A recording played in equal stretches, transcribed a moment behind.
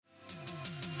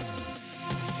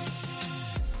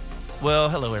Well,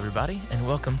 hello, everybody, and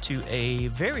welcome to a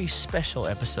very special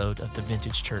episode of the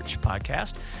Vintage Church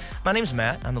podcast. My name's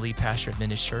Matt. I'm the lead pastor at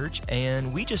Vintage Church,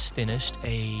 and we just finished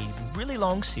a really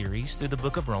long series through the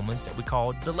book of Romans that we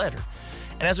called The Letter.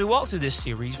 And as we walk through this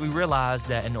series, we realized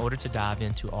that in order to dive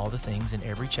into all the things in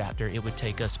every chapter, it would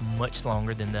take us much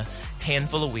longer than the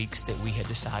handful of weeks that we had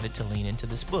decided to lean into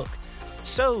this book.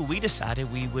 So we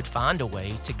decided we would find a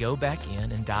way to go back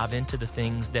in and dive into the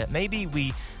things that maybe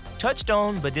we touched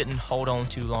on but didn't hold on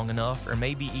to long enough, or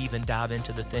maybe even dive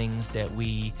into the things that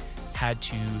we had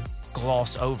to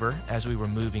gloss over as we were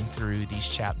moving through these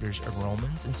chapters of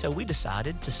Romans. And so we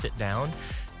decided to sit down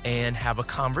and have a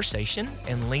conversation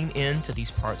and lean into these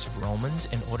parts of Romans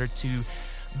in order to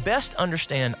best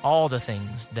understand all the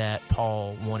things that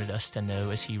Paul wanted us to know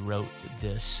as he wrote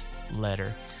this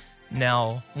letter.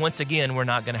 Now, once again, we're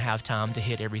not going to have time to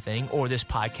hit everything, or this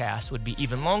podcast would be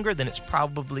even longer than it's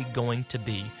probably going to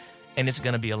be, and it's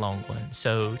going to be a long one.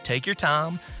 So take your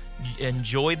time,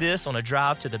 enjoy this on a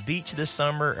drive to the beach this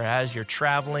summer, or as you're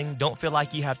traveling. Don't feel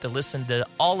like you have to listen to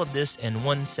all of this in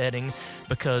one setting,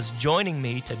 because joining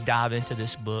me to dive into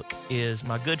this book is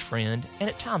my good friend, and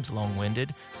at times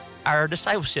long-winded, our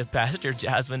discipleship pastor,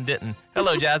 Jasmine Denton.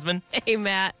 Hello, Jasmine. Hey,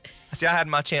 Matt. See, I had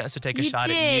my chance to take a shot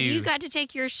at you. You got to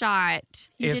take your shot.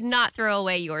 You did not throw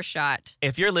away your shot.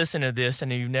 If you're listening to this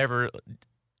and you've never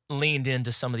leaned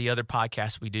into some of the other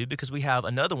podcasts we do, because we have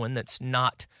another one that's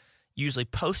not usually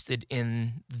posted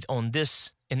in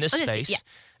this space. Yeah.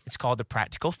 It's called the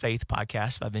Practical Faith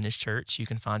Podcast by Vintage Church. You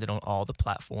can find it on all the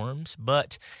platforms,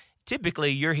 but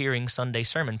typically you're hearing Sunday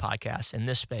sermon podcasts in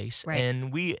this space, right.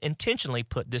 And we intentionally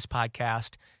put this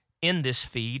podcast in this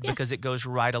feed because it goes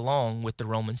right along with the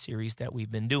Roman series that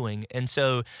we've been doing. And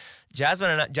so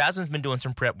Jasmine's been doing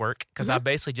some prep work, because I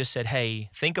basically just said, hey,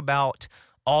 think about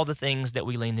all the things that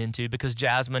we leaned into, because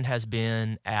Jasmine has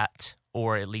been at,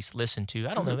 or at least listened to,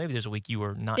 I don't know, maybe there's a week you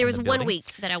were not There in was the building. 1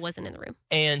 week that I wasn't in the room.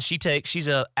 And she's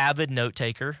a avid note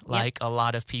taker, like a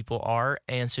lot of people are.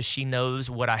 And so she knows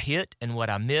what I hit and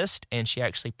what I missed. And she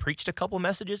actually preached a couple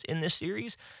messages in this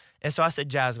series. And so I said,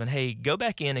 Jasmine, hey, go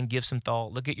back in and give some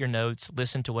thought, look at your notes,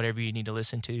 listen to whatever you need to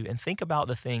listen to, and think about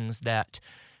the things that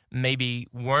maybe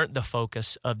weren't the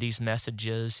focus of these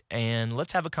messages, and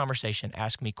let's have a conversation.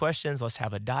 Ask me questions. Let's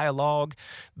have a dialogue,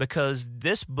 because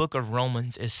this book of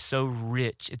Romans is so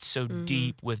rich. It's so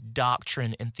deep with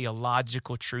doctrine and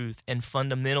theological truth and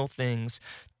fundamental things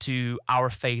to our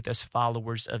faith as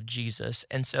followers of Jesus.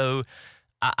 And so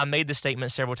I made the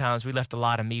statement several times, we left a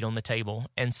lot of meat on the table.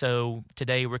 And so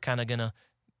today we're kind of going to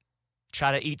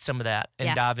try to eat some of that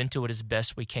and dive into it as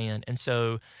best we can. And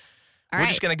so we're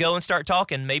just going to go and start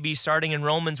talking, maybe starting in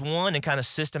Romans 1 and kind of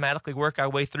systematically work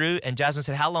our way through. And Jasmine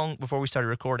said, before we started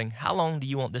recording, how long do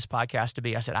you want this podcast to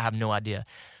be? I said, I have no idea.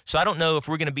 So I don't know if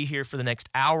we're going to be here for the next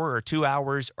hour or 2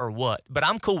 hours or what, but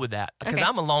I'm cool with that, because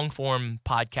I'm a long-form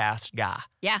podcast guy.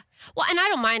 Yeah. Well, and I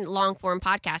don't mind long-form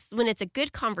podcasts when it's a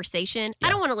good conversation. I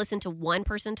don't want to listen to one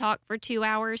person talk for 2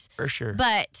 hours. For sure.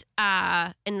 But,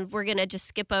 and we're going to just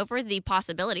skip over the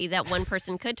possibility that one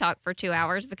person could talk for 2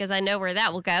 hours, because I know where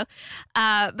that will go.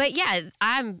 But yeah,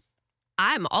 I'm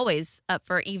always up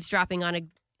for eavesdropping on a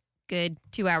good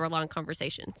 2 hour long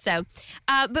conversation. So,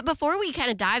 but before we kind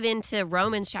of dive into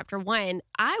Romans chapter 1,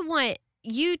 I want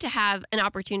you to have an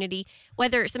opportunity,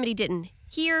 whether somebody didn't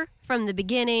hear from the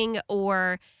beginning,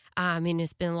 or,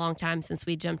 it's been a long time since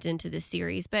we jumped into this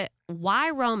series, but why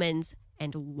Romans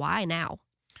and why now?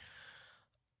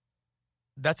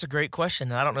 That's a great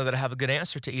question. I don't know that I have a good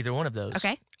answer to either one of those.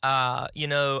 Okay. I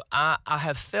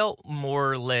have felt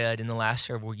more led in the last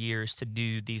several years to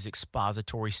do these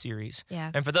expository series.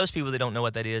 Yeah. And for those people that don't know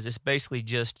what that is, it's basically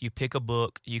just you pick a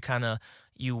book,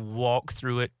 you walk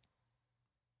through it,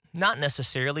 not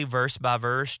necessarily verse by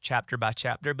verse, chapter by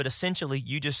chapter, but essentially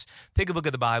you just pick a book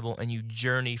of the Bible and you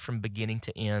journey from beginning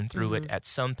to end through it at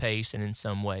some pace and in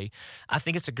some way. I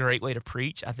think it's a great way to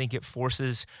preach. I think it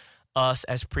forces us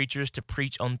as preachers to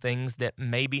preach on things that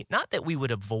maybe, not that we would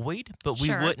avoid, but we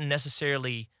wouldn't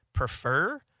necessarily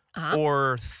prefer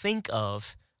or think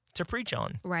of to preach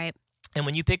on. Right. And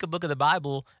when you pick a book of the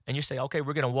Bible and you say, okay,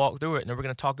 we're going to walk through it and we're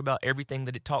going to talk about everything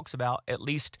that it talks about, at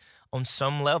least on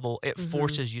some level, it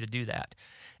forces you to do that.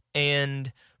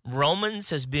 And Romans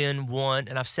has been one,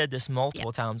 and I've said this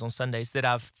multiple times on Sundays, that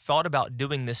I've thought about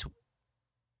doing this,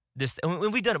 and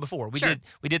we've done it before. We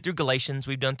did through Galatians.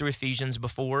 We've done through Ephesians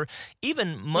before.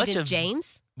 Even much of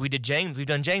James. We did James. We've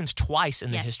done James twice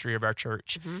in the history of our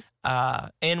church.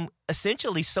 And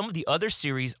essentially, some of the other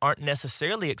series aren't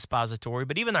necessarily expository,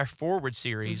 but even our forward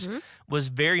series was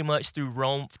very much through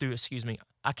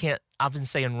I've been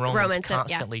saying Romans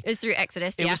constantly. It was through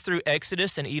Exodus. It was through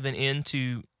Exodus and even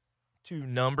into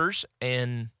Numbers,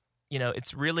 and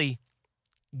it's really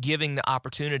giving the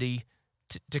opportunity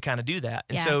to kind of do that.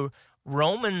 And so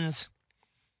Romans,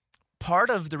 part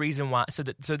of the reason why, so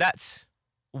that's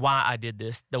why I did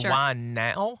this. The why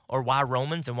now, or why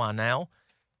Romans and why now.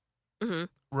 Mm-hmm.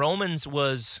 Romans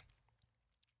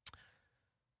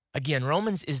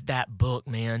is that book,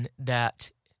 man,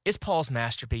 that is Paul's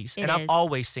masterpiece. And I've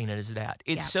always seen it as that.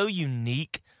 It's so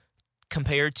unique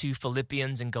compared to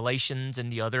Philippians and Galatians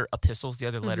and the other epistles, the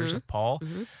other letters of Paul.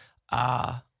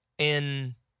 Mm-hmm.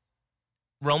 In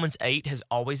Romans 8 has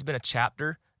always been a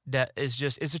chapter that is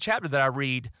it's a chapter that I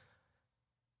read.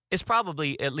 It's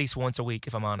probably at least once a week,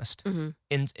 if I'm honest, in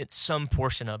it's some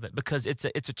portion of it, because it's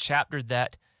a chapter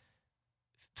that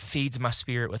feeds my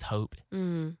spirit with hope.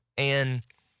 And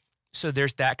so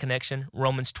there's that connection.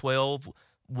 Romans 12,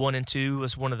 1 and 2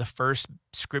 was one of the first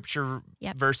scripture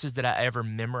verses that I ever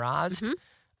memorized,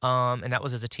 and that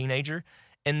was as a teenager.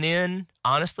 And then,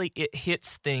 honestly, it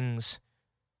hits things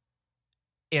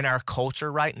in our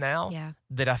culture right now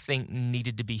that I think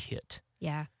needed to be hit.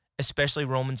 Yeah. Especially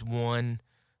Romans 1.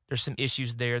 There's some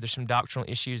issues there. There's some doctrinal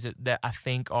issues that I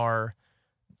think are,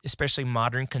 especially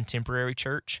modern contemporary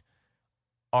church,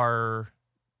 are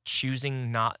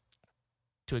choosing not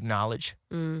to acknowledge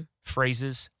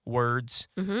phrases, words,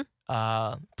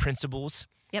 principles,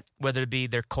 whether it be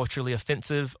they're culturally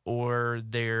offensive or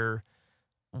they're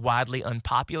widely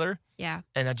unpopular. Yeah.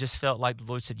 And I just felt like the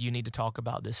Lord said, you need to talk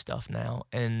about this stuff now.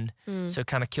 And so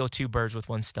kind of kill two birds with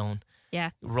one stone.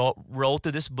 Yeah. Roll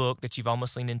through this book that you've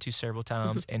almost leaned into several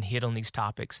times and hit on these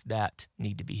topics that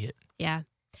need to be hit. Yeah.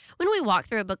 When we walk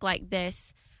through a book like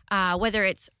this, whether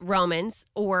it's Romans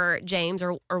or James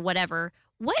or whatever,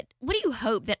 what do you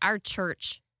hope that our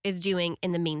church is doing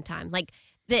in the meantime? Like,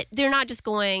 that they're not just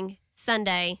going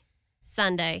Sunday,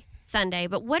 Sunday, Sunday,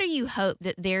 but what do you hope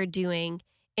that they're doing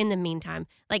in the meantime?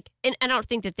 Like, and I don't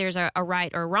think that there's a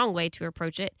right or a wrong way to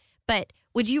approach it, but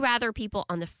would you rather people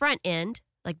on the front end,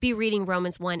 like, be reading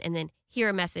Romans 1 and then hear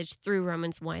a message through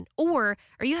Romans 1? Or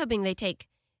are you hoping they take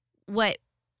what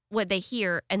they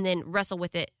hear and then wrestle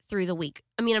with it through the week?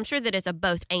 I mean, I'm sure that it's a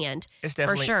both and. It's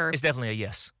definitely, for sure. It's definitely a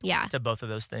yes. Yeah. To both of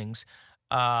those things.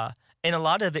 And a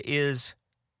lot of it is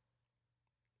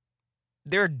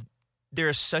there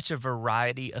is such a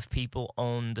variety of people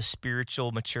on the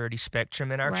spiritual maturity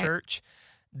spectrum in our church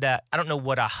that I don't know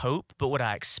what I hope, but what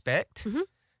I expect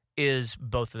is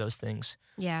both of those things.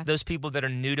 Yeah. Those people that are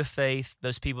new to faith,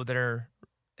 those people that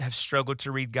have struggled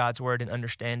to read God's word and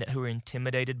understand it, who are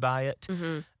intimidated by it,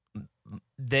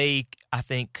 they, I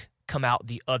think, come out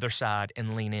the other side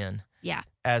and lean in. Yeah.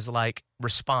 As like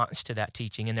response to that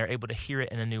teaching, and they're able to hear it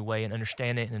in a new way and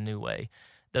understand it in a new way.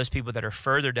 Those people that are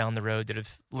further down the road that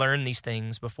have learned these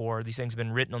things before, these things have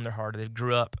been written on their heart, they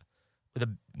grew up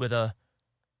with a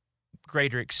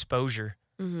greater exposure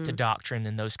to doctrine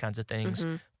and those kinds of things,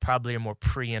 probably are more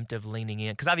preemptive leaning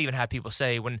in. Because I've even had people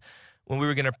say when we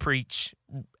were going to preach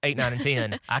 8, 9, and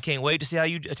 10, I can't wait to see how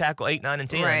you tackle 8, 9, and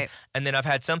 10. Right. And then I've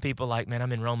had some people like, man,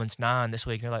 I'm in Romans 9 this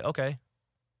week. And they're like, okay.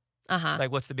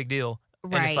 Like, what's the big deal?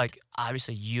 Right. And it's like,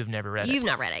 obviously, you've never read it. You've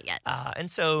not read it yet. And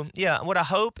so, yeah, what I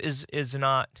hope is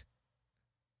not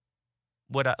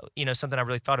what I, something I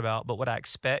really thought about, but what I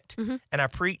expect. And I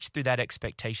preach through that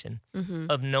expectation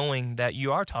of knowing that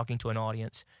you are talking to an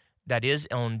audience that is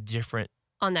on different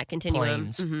on that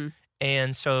continuum. planes.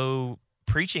 And so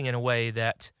preaching in a way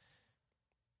that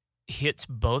hits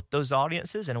both those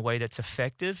audiences in a way that's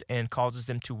effective and causes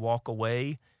them to walk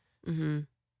away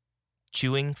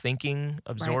chewing, thinking,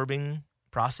 absorbing,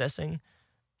 processing,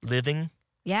 living.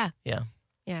 Yeah. Yeah.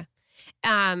 Yeah.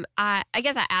 I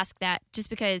guess I ask that just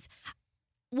because,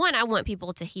 one, I want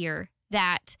people to hear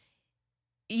that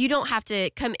you don't have to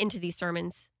come into these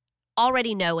sermons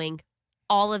already knowing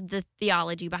all of the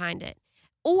theology behind it,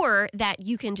 or that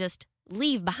you can just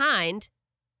leave behind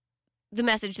the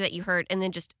message that you heard and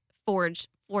then just forge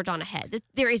on ahead.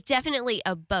 There is definitely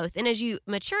a both. And as you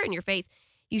mature in your faith,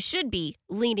 you should be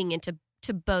leaning into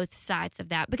both sides of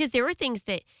that, because there were things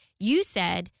that you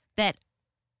said that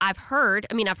I've heard.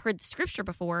 I mean, I've heard the scripture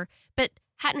before, but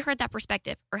hadn't heard that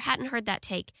perspective or hadn't heard that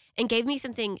take, and gave me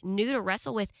something new to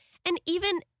wrestle with. And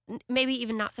even maybe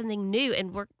even not something new,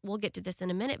 and we'll get to this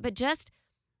in a minute, but just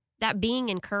that being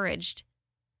encouraged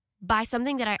by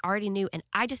something that I already knew, and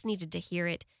I just needed to hear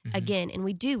it again. And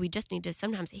we just need to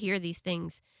sometimes hear these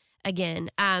things again.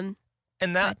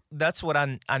 And that's what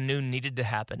I knew needed to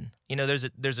happen.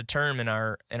 There's a term in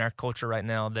our culture right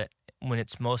now that, when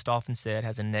it's most often said,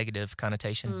 has a negative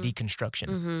connotation,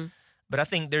 deconstruction. But I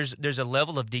think there's a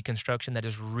level of deconstruction that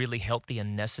is really healthy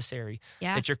and necessary.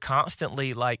 Yeah. That you're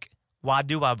constantly like why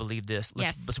do I believe this?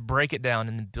 Yes. Let's break it down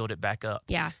and then build it back up.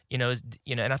 Yeah. And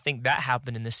I think that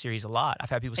happened in this series a lot. I've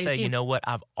had people I do say, too. you know what,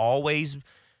 I've always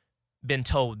been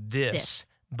told this.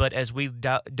 But as we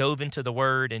dove into the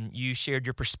Word and you shared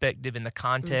your perspective in the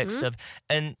context Mm-hmm. of,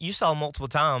 and you saw multiple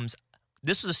times,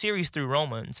 this was a series through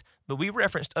Romans, but we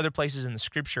referenced other places in the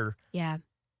Scripture Yeah.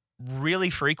 really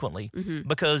frequently Mm-hmm.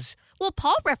 because Well,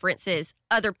 Paul references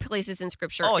other places in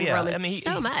Scripture in Romans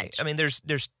so much. I mean, there's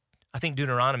I think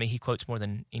Deuteronomy he quotes more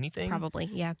than anything. Probably,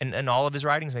 yeah. And all of his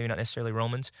writings, maybe not necessarily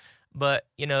Romans. But,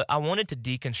 I wanted to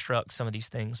deconstruct some of these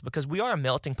things because we are a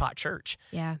melting pot church.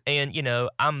 Yeah, And,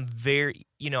 I'm very,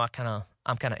 I'm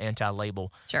kind of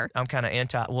anti-label. sure. I'm kind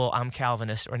of I'm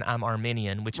Calvinist or I'm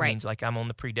Arminian, which Right. means like I'm on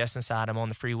the predestined side, I'm on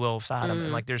the free will side.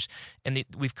 I'm like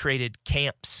we've created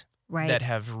camps Right. that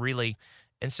have really,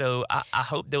 and so I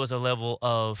hope there was a level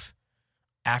of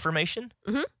affirmation,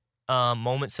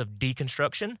 moments of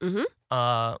deconstruction,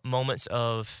 moments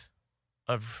of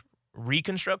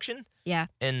reconstruction, Yeah.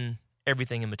 and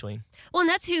everything in between. Well, and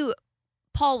that's who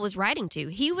Paul was writing to.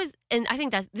 He was, and I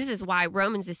think this is why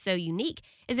Romans is so unique,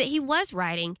 is that he was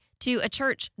writing to a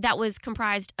church that was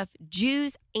comprised of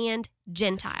Jews and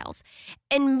Gentiles.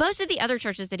 And most of the other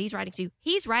churches that he's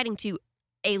writing to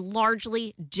a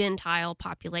largely Gentile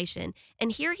population.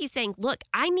 And here he's saying, look,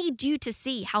 I need you to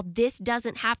see how this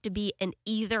doesn't have to be an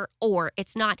either or.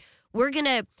 It's not, we're going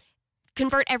to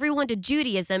convert everyone to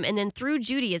Judaism, and then through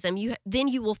Judaism,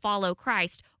 you will follow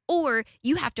Christ. Or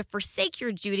you have to forsake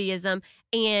your Judaism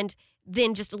and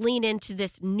then just lean into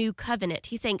this new covenant.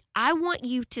 He's saying, I want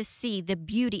you to see the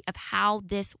beauty of how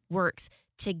this works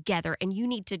together. And you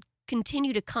need to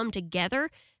continue to come together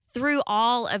through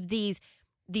all of these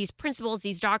principles,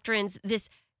 these doctrines, this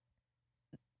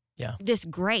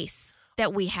grace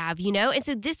that we have, And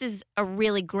so this is a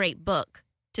really great book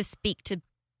to speak to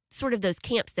sort of those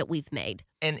camps that we've made.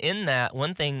 And in that,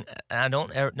 one thing, I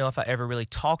don't know if I ever really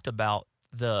talked about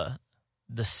the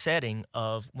setting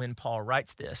of when Paul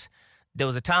writes this. There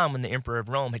was a time when the emperor of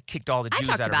Rome had kicked all the Jews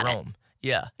out of Rome.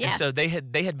 Yeah. And so they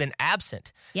had been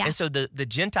absent. Yeah. And so the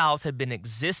Gentiles had been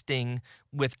existing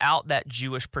without that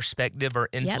Jewish perspective or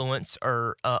influence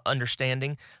or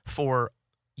understanding for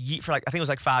like, I think it was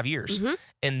like 5 years. Mm-hmm.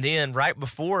 And then right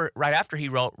after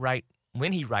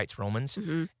when he writes Romans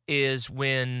is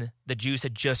when the Jews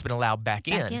had just been allowed back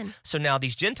in. So now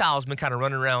these Gentiles have been kind of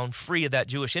running around free of that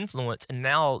Jewish influence, and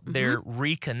now they're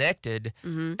reconnected.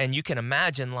 And you can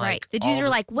imagine, like, the Jews are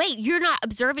like, wait, you're not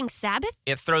observing Sabbath?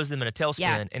 It throws them in a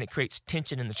tailspin, and it creates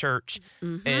tension in the church.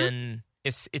 And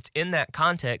it's in that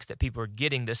context that people are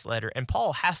getting this letter, and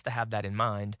Paul has to have that in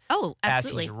mind. Oh,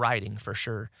 absolutely. As he's writing, for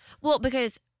sure. Well,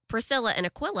 because Priscilla and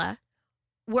Aquila,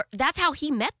 that's how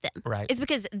he met them. Right. It's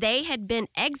because they had been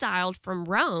exiled from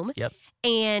Rome. Yep.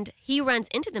 And he runs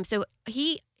into them. So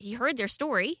he heard their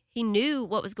story. He knew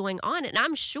what was going on. And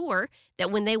I'm sure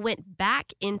that when they went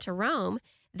back into Rome,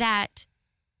 that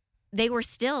they were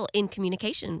still in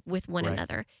communication with one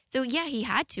another. So yeah, he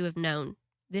had to have known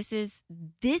this is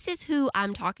who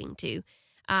I'm talking to.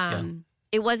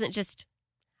 It wasn't just,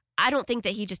 I don't think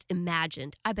that he just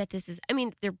imagined. I bet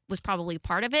there was probably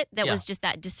part of it that was just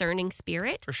that discerning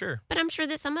spirit. For sure. But I'm sure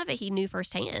that some of it he knew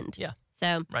firsthand. Yeah.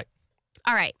 So. Right.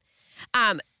 All right.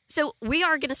 So we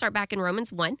are going to start back in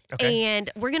Romans 1. Okay.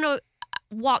 And we're going to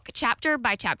walk chapter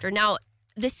by chapter. Now,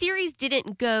 the series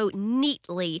didn't go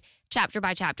neatly chapter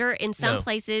by chapter. In some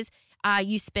places,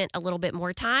 you spent a little bit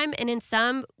more time. And in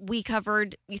some, we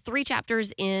covered 3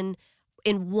 chapters in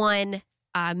one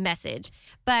message.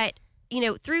 But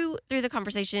through the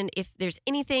conversation, if there's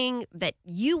anything that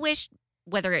you wish,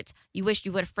 whether it's you wished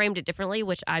you would have framed it differently,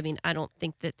 which I don't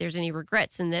think that there's any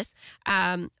regrets in this,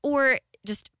 or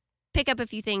just pick up a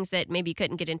few things that maybe you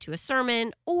couldn't get into a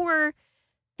sermon, or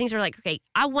things are like, okay,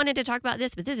 I wanted to talk about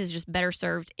this, but this is just better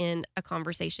served in a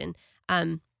conversation.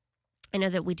 I know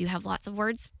that we do have lots of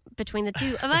words between the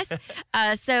two of us,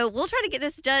 so we'll try to get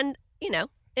this done, in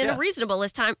a reasonable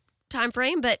time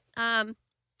frame. But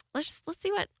let's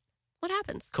see what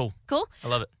happens. Cool. I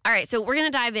love it. All right, so we're going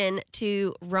to dive in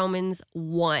to Romans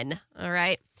 1, all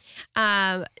right?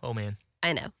 Oh, man.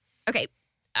 I know. Okay.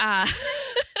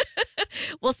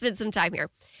 We'll spend some time here.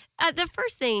 The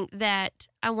first thing that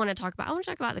I want to talk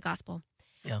about the gospel.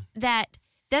 Yeah.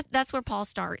 That's where Paul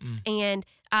starts. And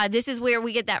this is where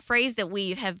we get that phrase that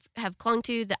we have clung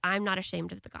to, that I'm not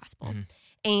ashamed of the gospel.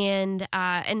 And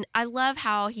I love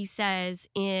how he says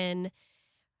in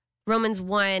Romans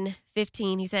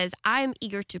 1:15, he says, I am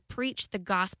eager to preach the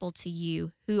gospel to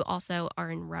you who also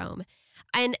are in Rome.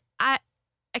 And I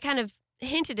kind of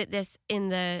hinted at this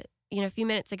in a few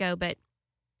minutes ago, but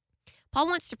Paul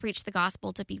wants to preach the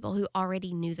gospel to people who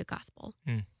already knew the gospel.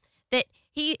 that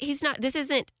he's not, this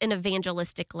isn't an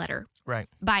evangelistic letter Right.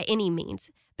 by any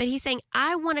means, but he's saying,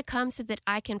 I want to come so that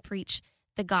I can preach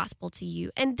the gospel to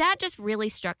you. And that just really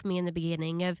struck me in the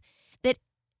beginning of that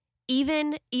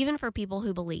even for people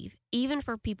who believe, even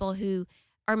for people who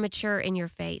are mature in your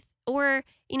faith, or,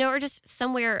 or just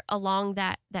somewhere along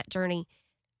that journey,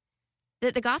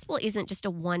 that the gospel isn't just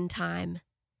a one-time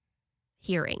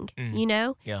hearing,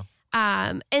 Yeah.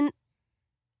 And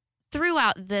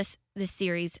throughout this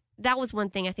series, that was one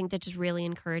thing I think that just really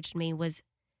encouraged me, was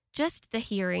just the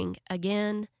hearing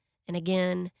again and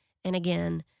again and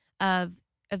again of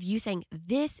you saying,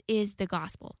 this is the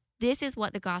gospel. This is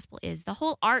what the gospel is. The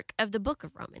whole arc of the book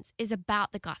of Romans is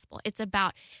about the gospel. It's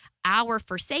about our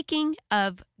forsaking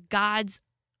of God's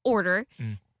order,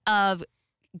 of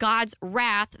God's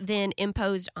wrath then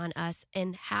imposed on us,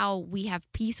 and how we have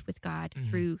peace with God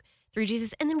through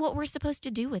Jesus, and then what we're supposed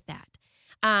to do with that.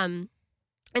 And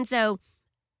so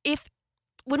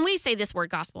when we say this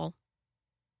word gospel,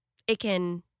 it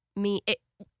can mean,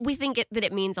 we think that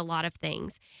it means a lot of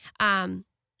things.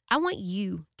 I want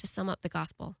you to sum up the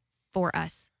gospel for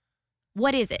us.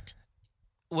 What is it?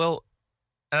 Well,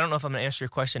 I don't know if I'm going to answer your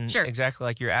question Sure. exactly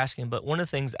like you're asking, but one of the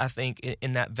things I think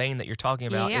in that vein that you're talking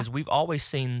about is we've always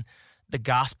seen the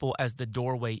gospel as the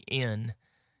doorway in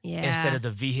instead of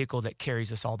the vehicle that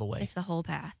carries us all the way. It's the whole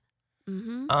path.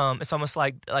 It's almost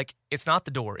like it's not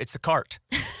the door, it's the cart.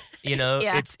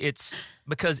 It's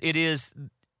because it is.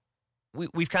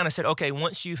 We've kind of said, okay,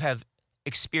 once you have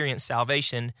experienced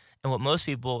salvation, and what most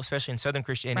people, especially in Southern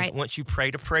Christianity, once you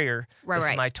prayed a prayer that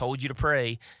somebody told you to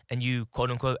pray, and you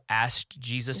quote unquote asked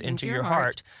Jesus into your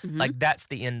heart, like that's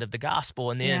the end of the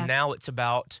gospel. And then now it's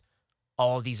about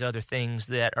all these other things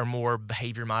that are more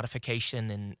behavior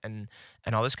modification and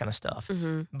all this kind of stuff.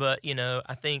 But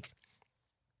I think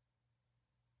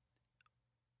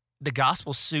the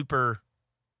gospel's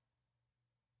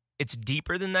it's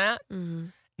deeper than that.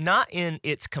 Not in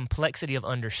its complexity of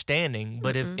understanding,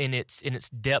 but in its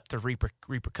depth of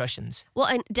repercussions. Well,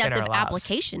 and depth of lives.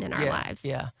 Application in our lives.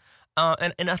 Yeah,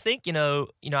 and I think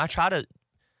I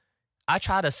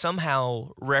try to somehow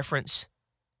reference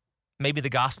maybe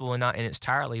the gospel and not in its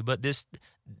entirely, but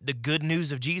the good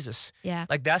news of Jesus. Yeah,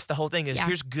 like that's the whole thing.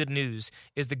 Here's good news.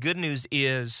 The good news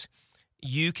is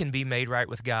you can be made right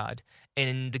with God.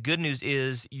 And the good news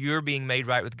is you're being made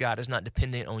right with God is not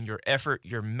dependent on your effort,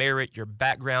 your merit, your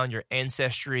background, your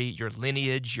ancestry, your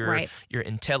lineage, your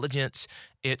intelligence.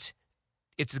 It's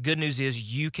the good news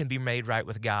is you can be made right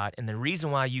with God. And the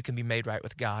reason why you can be made right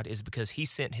with God is because he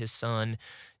sent his son,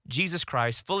 Jesus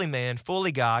Christ, fully man,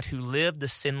 fully God, who lived the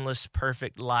sinless,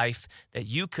 perfect life that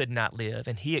you could not live.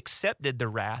 And he accepted the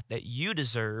wrath that you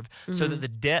deserve so that the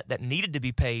debt that needed to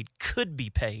be paid could be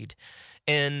paid.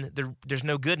 And there's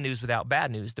no good news without bad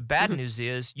news. The bad news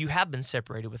is you have been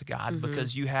separated with God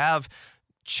because you have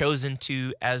chosen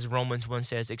to, as Romans 1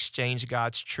 says, exchange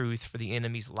God's truth for the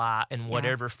enemy's lie in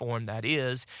whatever form that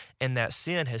is. And that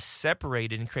sin has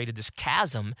separated and created this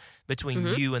chasm between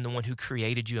you and the one who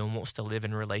created you and wants to live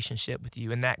in relationship with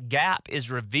you. And that gap is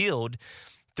revealed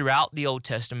throughout the Old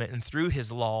Testament and through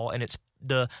his law. And it's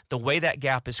the way that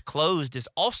gap is closed is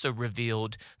also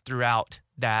revealed throughout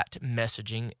that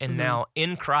messaging. And now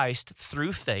in Christ,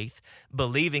 through faith,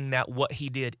 believing that what he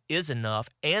did is enough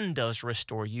and does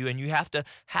restore you. And you have to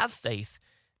have faith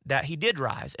that he did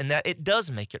rise and that it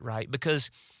does make it right, because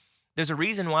there's a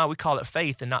reason why we call it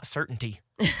faith and not certainty.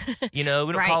 We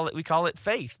don't we call it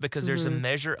faith because there's a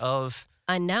measure of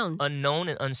unknown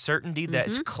and uncertainty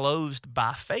that's closed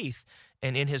by faith.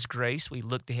 And in his grace, we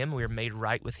look to him, we are made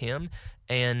right with him.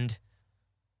 And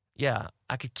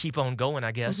I could keep on going,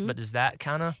 I guess, but is that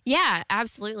kind of? Yeah,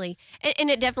 absolutely.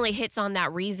 And it definitely hits on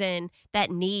that reason,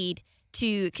 that need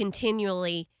to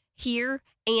continually hear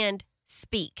and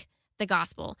speak the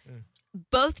gospel,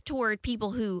 both toward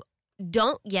people who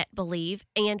don't yet believe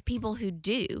and people who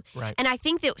do. Right. And I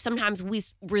think that sometimes we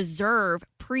reserve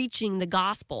preaching the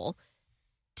gospel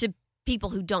to people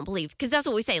who don't believe, because that's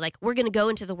what we say, like, we're going to go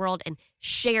into the world and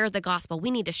share the gospel.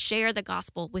 We need to share the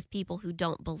gospel with people who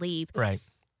don't believe. Right.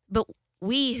 But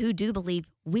we who do believe,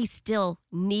 we still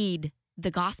need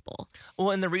the gospel.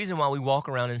 Well, and the reason why we walk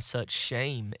around in such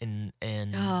shame and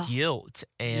guilt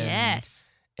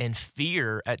and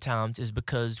fear at times is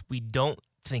because we don't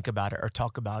think about it or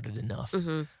talk about it enough.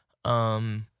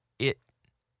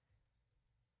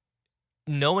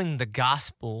 Knowing the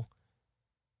gospel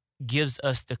gives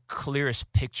us the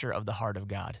clearest picture of the heart of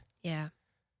God. Yeah.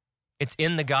 It's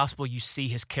in the gospel you see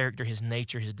his character, his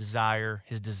nature, his desire,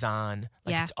 his design.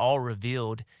 It's all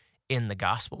revealed in the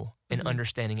gospel and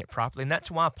understanding it properly. And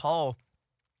that's why Paul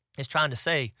is trying to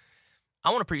say, I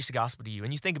want to preach the gospel to you.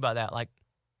 And you think about that, like,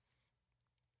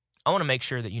 I want to make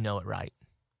sure that you know it right.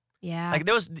 Yeah. Like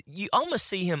you almost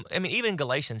see him. I mean, even in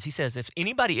Galatians, he says, if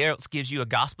anybody else gives you a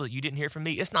gospel that you didn't hear from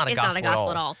me, it's not a gospel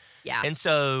at all. Yeah. And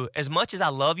so as much as I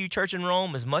love you, Church in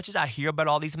Rome, as much as I hear about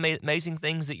all these amazing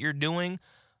things that you're doing,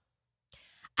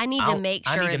 I need to make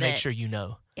sure you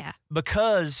know. Yeah.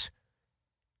 Because,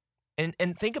 and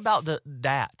think about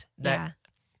that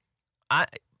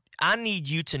I need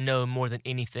you to know more than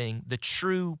anything the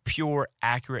true, pure,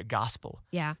 accurate gospel.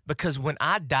 Yeah. Because when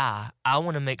I die, I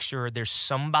want to make sure there's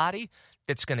somebody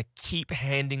that's going to keep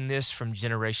handing this from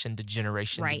generation to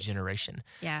generation to generation.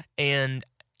 Yeah. And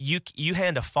you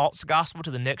hand a false gospel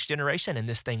to the next generation, and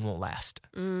this thing won't last.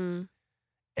 Mm.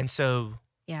 And so,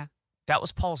 yeah, that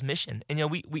was Paul's mission. And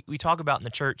we talk about in the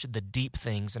church the deep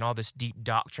things and all this deep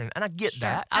doctrine, and I get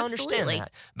that. I understand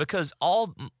that because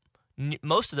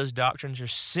most of those doctrines are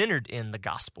centered in the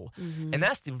gospel. Mm-hmm. And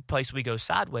that's the place we go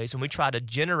sideways when we try to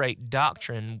generate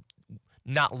doctrine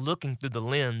not looking through the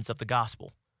lens of the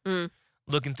gospel,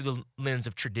 looking through the lens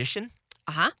of tradition,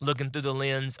 looking through the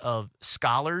lens of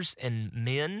scholars and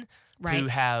men who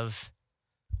have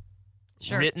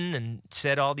written and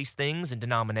said all these things in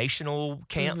denominational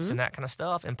camps and that kind of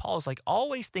stuff. And Paul's like,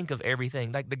 always think of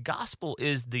everything. Like the gospel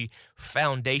is the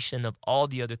foundation of all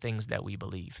the other things that we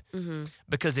believe. Mm-hmm.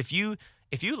 Because if you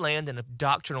land in a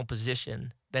doctrinal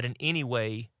position that in any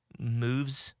way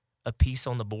moves a piece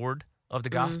on the board of the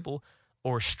gospel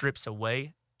or strips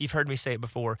away, you've heard me say it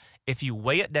before, if you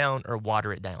weigh it down or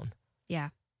water it down. Yeah.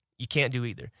 You can't do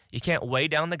either. You can't weigh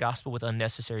down the gospel with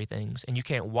unnecessary things, and you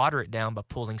can't water it down by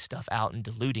pulling stuff out and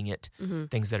diluting it,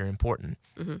 things that are important.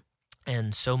 Mm-hmm.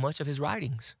 And so much of his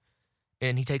writings,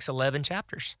 and he takes 11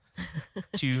 chapters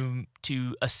to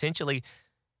essentially,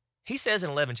 he says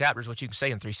in 11 chapters what you can say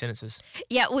in 3 sentences.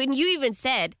 Yeah, when you even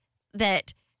said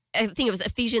that, I think it was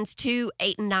Ephesians 2,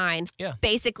 8, and 9,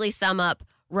 basically sum up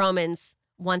Romans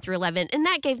 1 through 11, and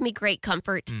that gave me great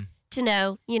comfort. To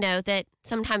know, that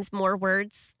sometimes more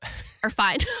words are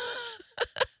fine.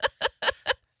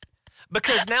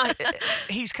 Because now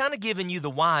he's kind of giving you the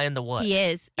why and the what. He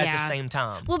is, at the same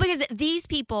time. Well, because these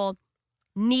people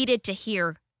needed to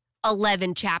hear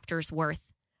 11 chapters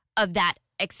worth of that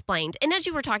explained. And as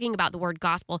you were talking about the word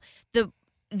gospel,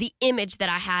 the image that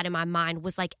I had in my mind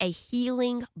was like a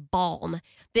healing balm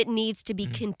that needs to be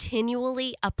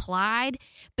continually applied,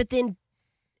 but then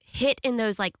hit in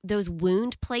those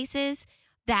wound places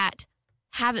that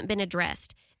haven't been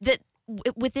addressed. That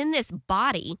within this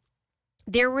body,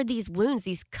 there were these wounds,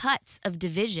 these cuts of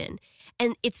division.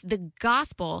 And it's the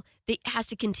gospel that has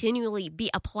to continually be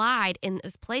applied in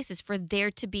those places for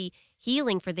there to be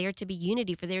healing, for there to be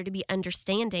unity, for there to be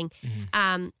understanding.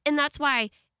 Mm-hmm. And that's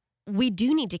why we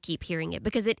do need to keep hearing it,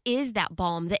 because it is that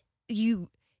balm that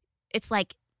it's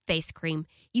like face cream.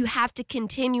 You have to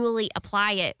continually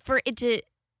apply it for it to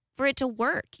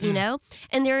work, you know?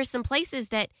 And there are some places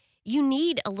that you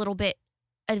need a little bit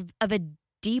of a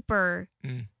deeper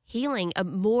healing, a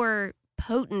more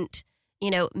potent,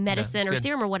 medicine or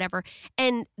serum or whatever.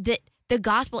 And that the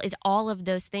gospel is all of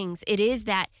those things. It is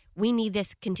that we need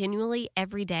this continually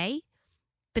every day.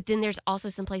 But then there's also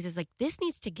some places like this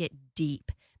needs to get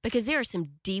deep, because there are some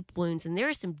deep wounds and there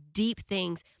are some deep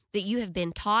things that you have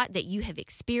been taught, that you have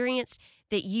experienced,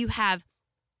 that you have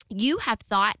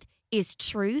thought is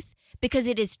truth because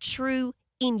it is true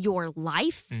in your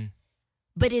life,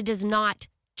 but it is not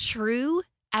true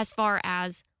as far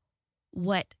as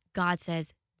what God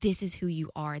says. This is who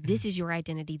you are. This is your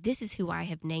identity. This is who I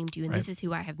have named you, and this is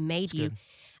who I have made you.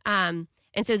 And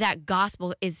so that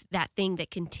gospel is that thing that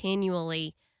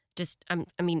continually just,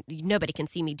 nobody can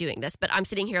see me doing this, but I'm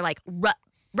sitting here like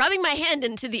rubbing my hand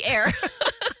into the air,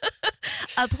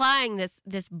 applying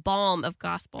this balm of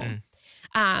gospel.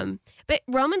 But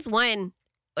Romans 1,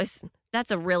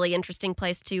 that's a really interesting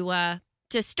place to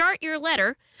start your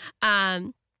letter,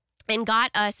 and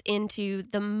got us into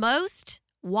the most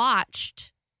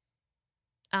watched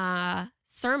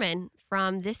sermon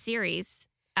from this series.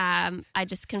 I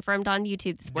just confirmed on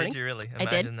YouTube this morning. Did you really? I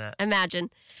did. That. Imagine.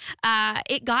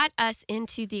 It got us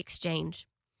into the exchange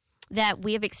that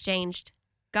we have exchanged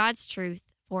God's truth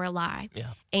for a lie,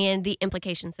 and the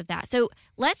implications of that. So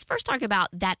let's first talk about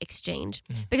that exchange,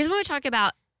 because when we talk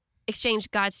about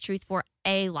exchange God's truth for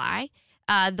a lie,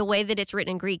 the way that it's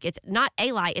written in Greek, it's not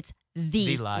a lie, it's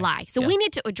the lie. So we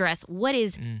need to address what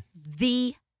is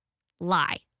the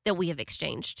lie that we have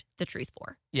exchanged the truth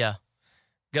for. Yeah.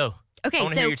 Go. Okay, I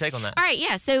want to hear your take on that. All right,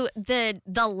 yeah. So the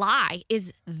lie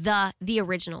is the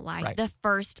original lie, the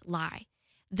first lie.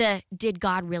 Did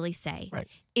God really say? Right.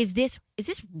 Is this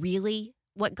really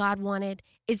what God wanted?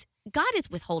 God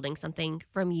is withholding something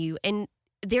from you, and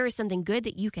there is something good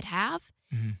that you could have,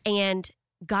 and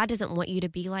God doesn't want you to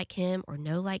be like him or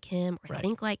know like him or Right.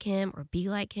 think like him or be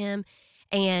like him.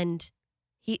 And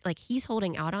he's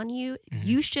holding out on you. Mhm.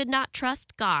 You should not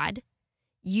trust God.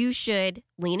 You should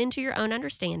lean into your own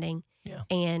understanding. Yeah.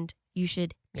 And you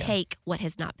should Yeah. take what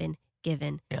has not been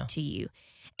given Yeah. to you.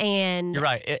 And You're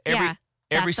right. Every yeah,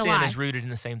 every that's the sin lie. is rooted in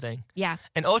the same thing. Yeah.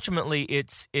 And ultimately,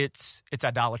 it's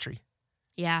idolatry.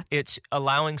 Yeah. It's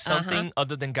allowing something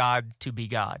other than God to be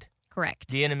God. Correct.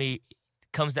 The enemy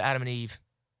comes to Adam and Eve.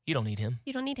 You don't need him.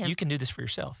 You don't need him. You can do this for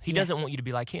yourself. He Yeah. doesn't want you to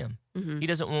be like him. Mm-hmm. He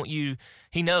doesn't want you.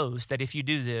 He knows that if you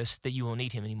do this, that you won't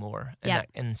need him anymore. And, Yep.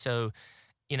 and so,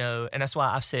 and that's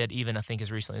why I've said, even I think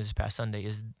as recently as this past Sunday,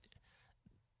 is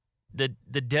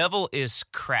the devil is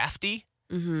crafty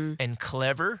Mm-hmm. and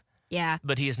clever, Yeah.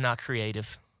 but he is not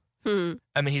creative. Hmm.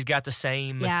 I mean, he's got the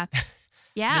same, Yeah.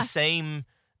 Yeah.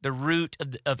 the root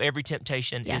of every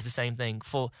temptation is Yes. the same thing.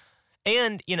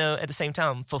 And, at the same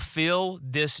time, fulfill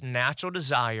this natural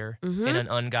desire Mhm. in an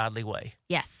ungodly way.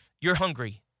 Yes. You're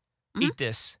hungry. Mhm. Eat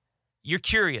this. You're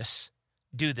curious.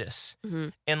 Do this. Mm-hmm.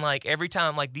 And every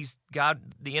time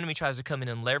the enemy tries to come in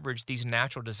and leverage these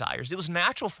natural desires. It was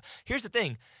natural. Here's the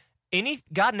thing.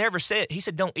 God never said, he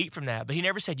said, don't eat from that. But he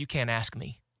never said, you can't ask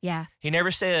me. Yeah. He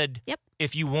never said, Yep.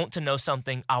 if you want to know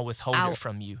something, I'll withhold I'll- it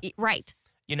from you. Right.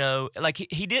 He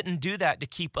didn't do that to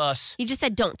keep us He just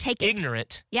said, don't take it.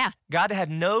 ignorant. Yeah. God had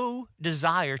no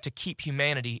desire to keep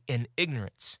humanity in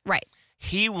ignorance. Right.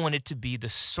 He wanted to be the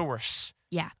source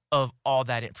Yeah. of all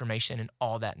that information and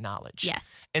all that knowledge.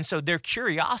 Yes. And so their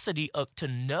curiosity to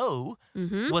know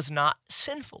Mm-hmm. was not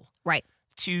sinful. Right.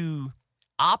 To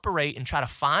operate and try to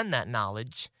find that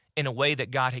knowledge in a way that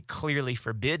God had clearly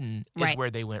forbidden is Right. where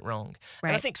they went wrong. Right.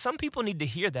 And I think some people need to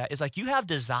hear that. It's like you have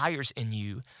desires in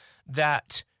you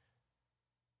that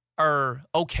are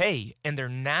okay and they're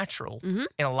natural Mhm.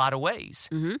 in a lot of ways.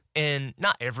 Mm-hmm. And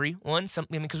not everyone,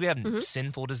 because we have Mhm.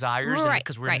 sinful desires, Right,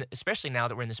 because right. especially now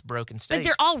that we're in this broken state. But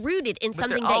they're all rooted in But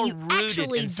something they're that all you rooted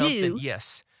actually in something- do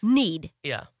Yes. need.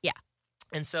 Yeah. Yeah.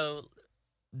 And so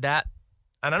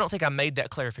and I don't think I made that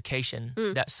clarification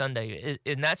that Sunday,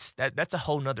 and that's a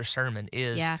whole nother sermon.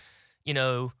 Yeah.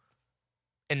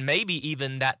 And maybe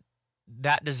even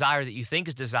that desire that you think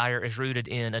is desire is rooted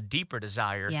in a deeper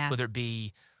desire, Yeah. whether it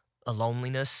be a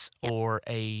loneliness Yep. or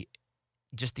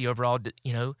just the overall.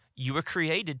 You were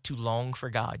created to long for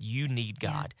God. You need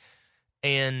Yeah. God,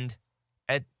 and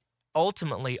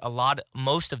ultimately,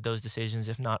 most of those decisions,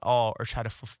 if not all, are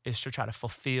to try to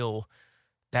fulfill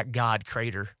that God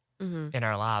creator Mm-hmm. in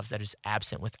our lives that is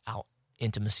absent without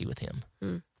intimacy with him.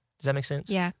 Mm. Does that make sense?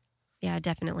 Yeah. Yeah,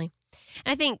 definitely.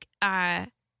 And I think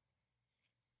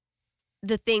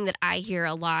the thing that I hear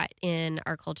a lot in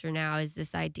our culture now is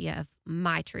this idea of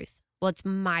my truth. Well, it's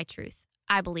my truth.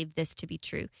 I believe this to be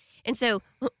true. And so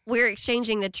we're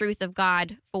exchanging the truth of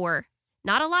God for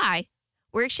not a lie.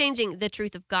 We're exchanging the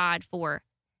truth of God for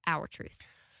our truth.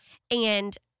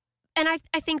 And I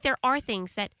think there are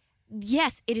things that,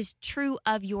 yes, it is true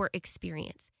of your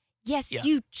experience. Yes, Yeah.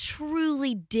 you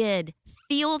truly did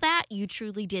feel that. You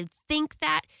truly did think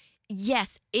that.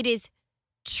 Yes, it is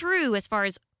true as far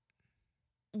as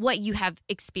what you have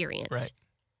experienced. Right.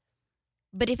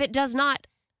 But if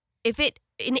it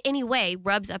in any way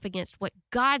rubs up against what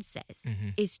God says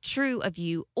Mhm. is true of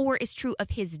you or is true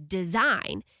of his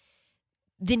design,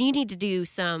 then you need to do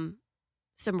some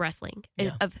wrestling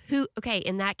Yeah. of who, okay,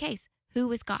 in that case,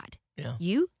 who is God? Yeah.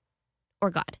 You or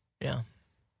God? Yeah.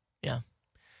 Yeah.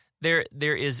 There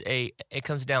is it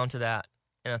comes down to that,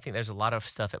 and I think there's a lot of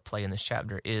stuff at play in this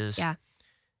chapter is Yeah.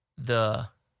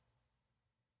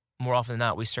 more often than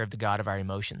not, we serve the God of our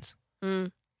emotions.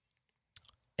 Mm.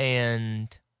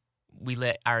 And we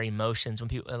let our emotions,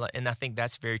 and I think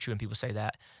that's very true when people say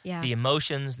that, Yeah. the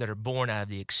emotions that are born out of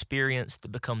the experience that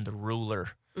become the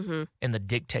ruler Mm-hmm. and the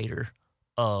dictator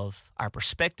of our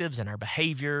perspectives and our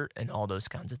behavior and all those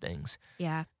kinds of things.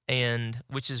 Yeah. And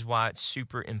which is why it's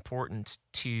super important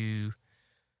you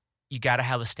got to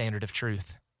have a standard of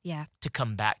truth Yeah. to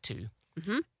come back to.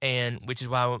 Mm-hmm. And which is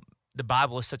why the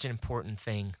Bible is such an important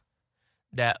thing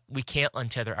that we can't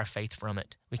untether our faith from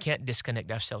it. We can't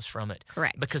disconnect ourselves from it.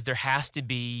 Correct. Because there has to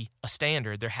be a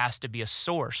standard. There has to be a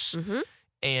source. Mm-hmm.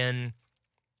 And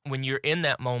when you're in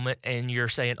that moment and you're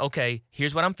saying, okay,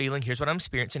 here's what I'm feeling, here's what I'm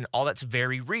experiencing, all that's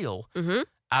very real. Mm-hmm.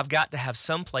 I've got to have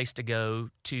some place to go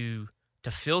to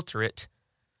filter it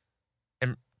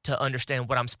and to understand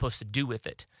what I'm supposed to do with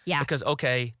it. Yeah. Because,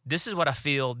 okay, this is what I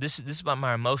feel, this is what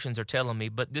my emotions are telling me,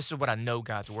 but this is what I know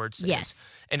God's word says.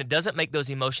 Yes. And it doesn't make those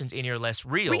emotions any or less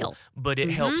real. But it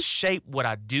Mhm. helps shape what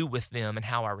I do with them and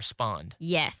how I respond.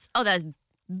 Yes. Oh, that was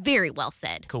very well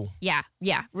said. Cool. Yeah.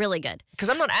 Yeah. Really good. Because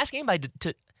I'm not asking anybody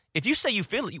to if you say you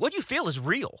feel it, what you feel is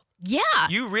real. Yeah.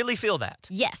 You really feel that.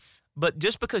 Yes. But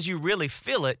just because you really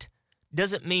feel it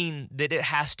doesn't mean that it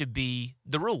has to be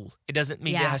the rule. It doesn't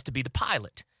mean it has to be the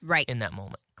pilot Right. in that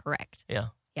moment. Correct. Yeah.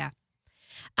 Yeah.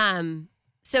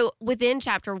 So within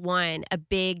chapter 1, a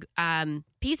big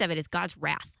piece of it is God's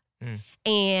wrath.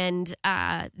 And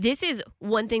this is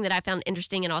one thing that I found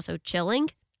interesting and also chilling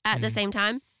at the same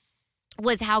time,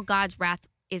 was how God's wrath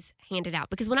is handed out.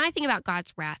 Because when I think about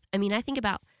God's wrath, I mean, I think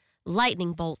about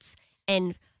lightning bolts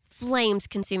and flames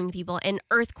consuming people and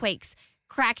earthquakes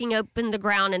cracking open the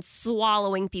ground and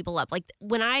swallowing people up. Like,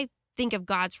 when I think of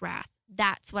God's wrath,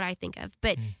 that's what I think of.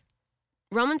 But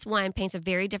Romans 1 paints a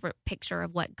very different picture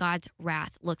of what God's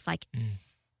wrath looks like.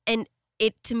 And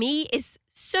it, to me, is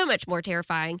so much more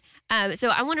terrifying. So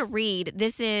I want to read.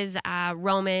 This is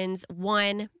Romans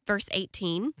 1, verse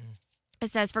 18. It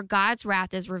says, "For God's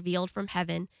wrath is revealed from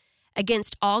heaven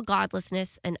against all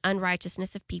godlessness and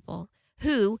unrighteousness of people,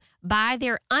 who, by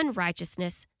their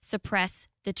unrighteousness, suppress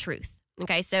the truth."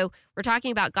 Okay, so we're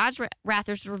talking about God's wrath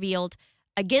is revealed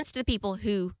against the people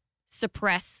who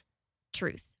suppress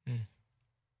truth.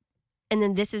 And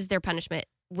then this is their punishment,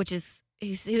 which is,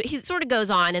 he sort of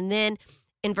goes on. And then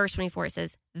in verse 24, it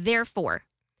says, "Therefore,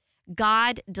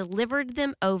 God delivered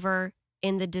them over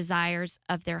in the desires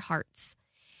of their hearts."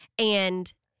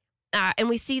 And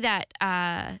we see that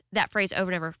that phrase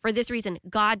over and over. "For this reason,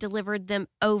 God delivered them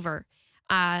over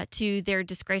to their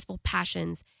disgraceful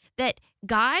passions." That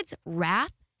God's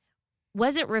wrath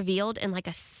wasn't revealed in like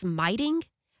a smiting,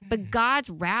 but God's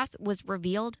wrath was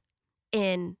revealed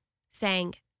in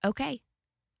saying, "Okay,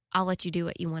 I'll let you do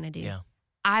what you want to do. Yeah.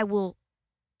 I will,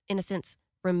 in a sense,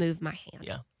 remove my hand.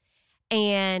 Yeah.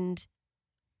 And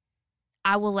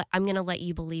I'm going to let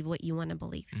you believe what you want to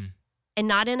believe." And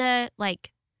not in a,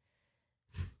 like,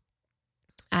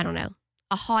 I don't know,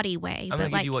 a haughty way. I'm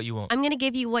going to give you what you want. I'm going to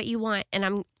give you what you want,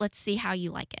 and let's see how you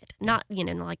like it. Not,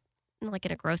 not like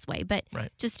in a gross way, but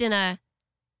just in a,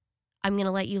 I'm going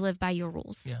to let you live by your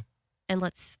rules. Yeah. And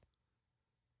let's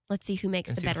see who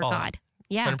makes the better fallout. God.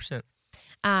 Yeah. 100%.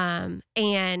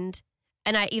 And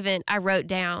I wrote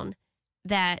down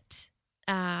that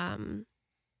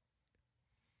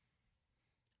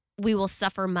we will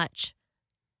suffer much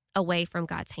away from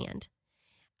God's hand.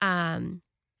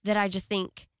 That I just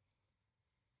think,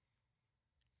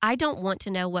 I don't want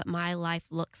to know what my life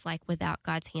looks like without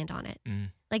God's hand on it.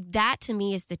 Like, that to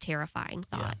me is the terrifying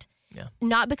thought. Yeah.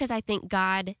 Not because I think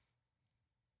that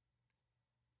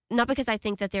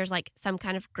there's like some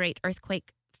kind of great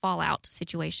earthquake fallout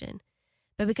situation,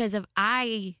 but because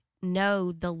I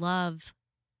know the love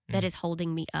that is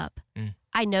holding me up.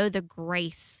 I know the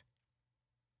grace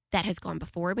that has gone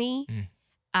before me.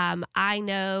 I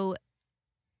know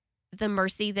the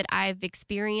mercy that I've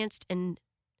experienced in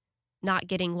not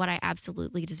getting what I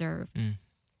absolutely deserve.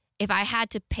 If I had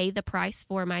to pay the price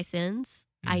for my sins,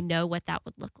 I know what that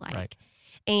would look like. Right.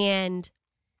 And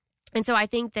so I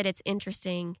think that it's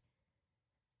interesting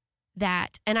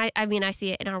that, and I mean, I see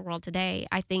it in our world today.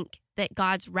 I think that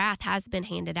God's wrath has been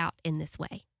handed out in this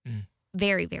way.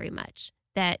 Very, very much.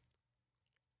 That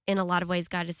in a lot of ways,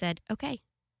 God has said, "Okay,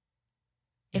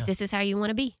 if this is how you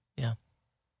want to be,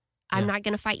 I'm not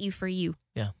going to fight you for you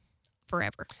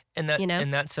forever." And that,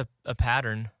 and that's a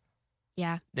pattern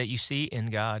that you see in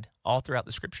God all throughout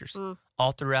the scriptures,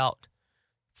 all throughout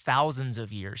thousands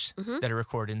of years that are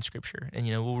recorded in scripture. And,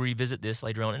 we'll revisit this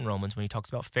later on in Romans when he talks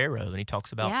about Pharaoh and he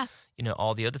talks about,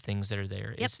 all the other things that are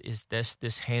there. Is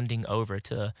this handing over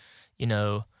to,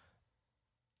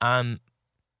 I'm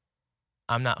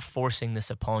not forcing this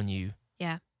upon you.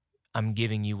 Yeah. I'm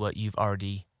giving you what you've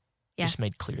already just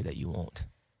made clear that you want.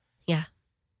 Yeah.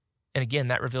 And again,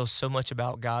 that reveals so much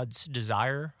about God's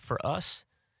desire for us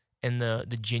and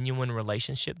the genuine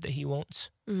relationship that he wants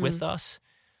with us,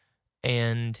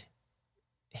 and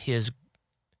even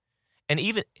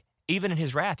in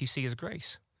his wrath, you see his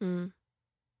grace.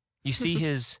 You see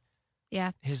his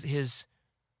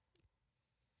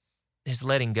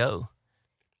letting go.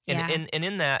 And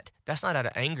in that, that's not out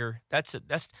of anger. That's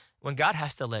when God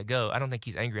has to let go. I don't think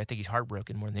he's angry. I think he's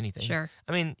heartbroken more than anything. Sure.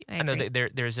 I mean, I know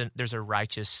that there's a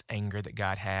righteous anger that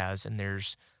God has, and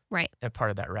there's a part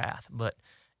of that wrath. But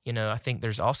I think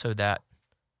there's also that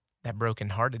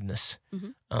brokenheartedness.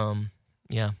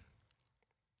 Yeah.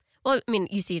 Well, I mean,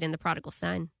 you see it in the prodigal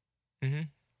son.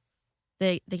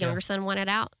 The younger son wanted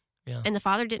out, and the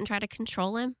father didn't try to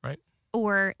control him,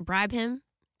 or bribe him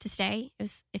to stay. It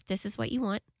was, if this is what you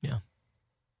want,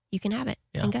 you can have it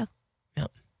and go.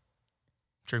 Yep.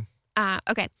 True.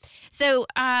 Okay. So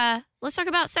let's talk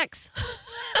about sex.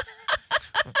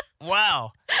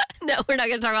 Wow. No, we're not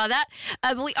going to talk about that.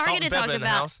 But we are Salt going to and talk pepper in the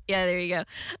about. house. Yeah, there you go.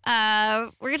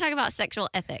 We're going to talk about sexual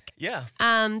ethic. Yeah.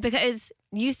 Because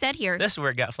you said here. That's where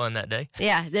it got fun that day.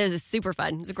 Yeah, this is super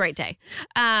fun. It's a great day.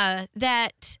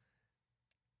 That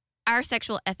our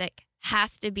sexual ethic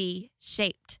has to be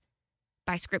shaped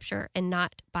by Scripture and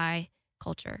not by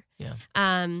culture. Yeah.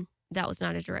 That was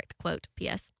not a direct quote.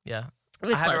 P.S. Yeah. It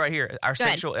was I have close. it right here. Our Go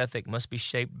ahead. sexual ethic must be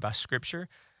shaped by Scripture,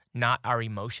 not our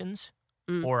emotions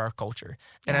or our culture.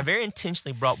 And Yeah. I very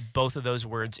intentionally brought both of those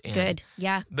words in. Good.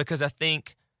 Yeah. Because I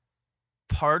think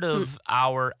part of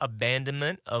our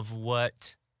abandonment of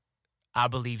what I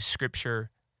believe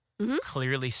Scripture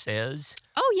clearly says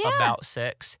Oh, yeah. about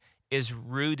sex is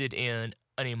rooted in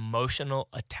an emotional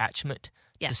attachment to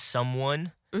Yes.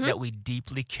 someone that we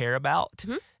deeply care about,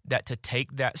 that to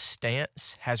take that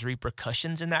stance has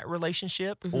repercussions in that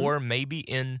relationship or maybe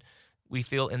we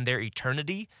feel in their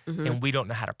eternity and we don't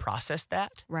know how to process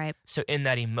that. Right. So in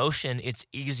that emotion, it's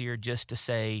easier just to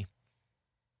say,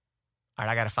 all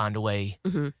right, I got to find a way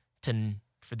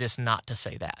for this not to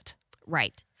say that.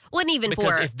 Right. Well, and even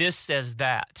Because for if this says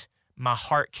that, my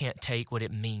heart can't take what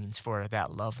it means for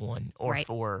that loved one or Right.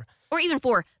 for, or even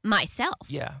for myself.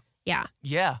 yeah. Yeah.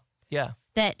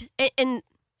 That and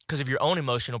Because of your own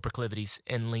emotional proclivities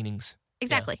and leanings.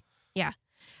 exactly. Yeah.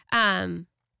 How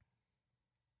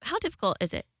difficult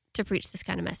is it to preach this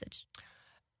kind of message?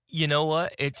 You know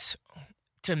what?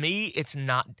 To me, it's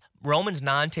not. Romans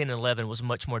 9, 10, and 11 was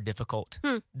much more difficult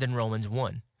than Romans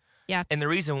 1. Yeah. And the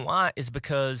reason why is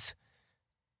because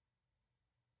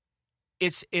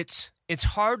it's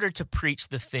harder to preach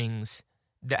the things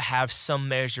that have some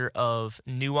measure of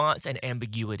nuance and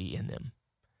ambiguity in them.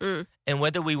 And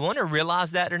whether we want to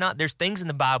realize that or not, there's things in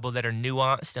the Bible that are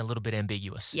nuanced and a little bit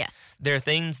ambiguous. Yes. There are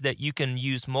things that you can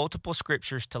use multiple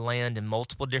scriptures to land in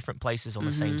multiple different places on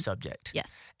the same subject.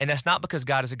 Yes. And that's not because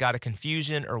God is a God of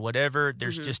confusion or whatever.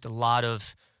 There's just a lot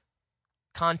of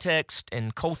context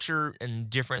and culture and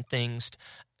different things.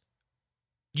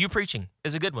 You preaching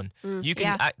is a good one. You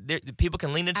can people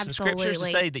can lean into some scriptures to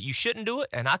Absolutely. say that you shouldn't do it,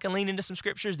 and I can lean into some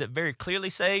scriptures that very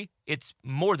clearly say it's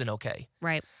more than okay.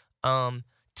 Right.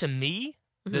 To me,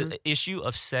 the issue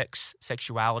of sex,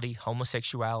 sexuality,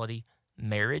 homosexuality,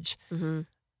 marriage is kind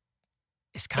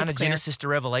It's of clear. Genesis to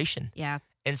Revelation. Yeah.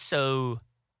 And so,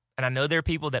 and I know there are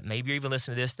people that maybe even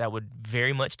listen to this that would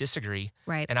very much disagree.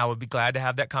 Right. And I would be glad to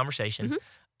have that conversation.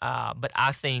 But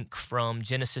I think from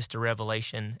Genesis to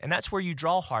Revelation, and that's where you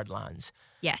draw hard lines.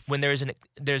 Yes. When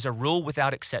there's a rule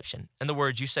without exception. In other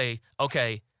words, you say,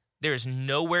 okay, there is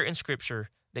nowhere in Scripture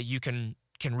that you can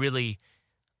really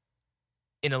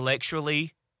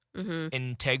intellectually,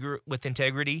 with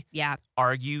integrity,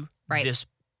 argue Right. this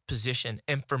position.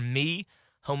 And for me,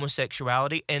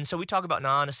 homosexuality, and so we talk about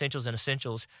non-essentials and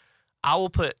essentials, I will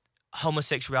put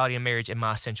homosexuality and marriage in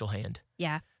my essential hand.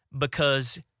 Yeah.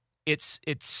 Because it's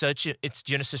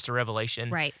Genesis to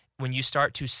Revelation. Right. When you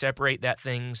start to separate that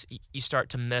things, you start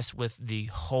to mess with the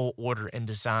whole order and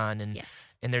design, and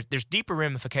Yes. and there's deeper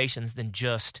ramifications than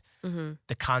just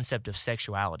the concept of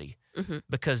sexuality,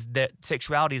 because that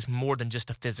sexuality is more than just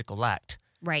a physical act.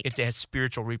 Right. It has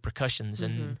spiritual repercussions,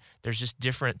 and there's just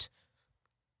different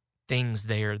things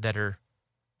there that are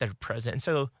present. And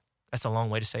so that's a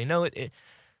long way to say no.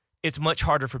 It's much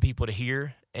harder for people to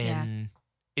hear, and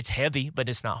it's heavy, but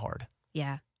it's not hard.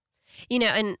 Yeah.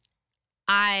 And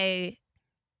I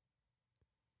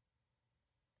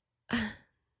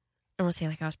want to say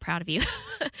like I was proud of you,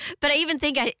 but I even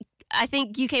think I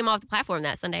think you came off the platform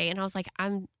that Sunday and I was like,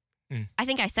 I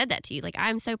think I said that to you. Like,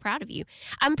 I'm so proud of you.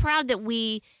 I'm proud that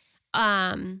we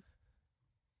handle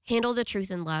the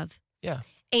truth in love. Yeah.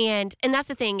 And that's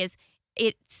the thing is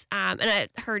it's, and I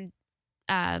heard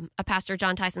a pastor,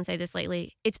 John Tyson, say this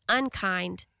lately. It's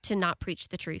unkind to not preach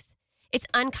the truth. It's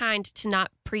unkind to not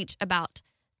preach about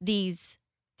these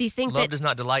things. Love that does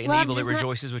not delight in love evil; it does not-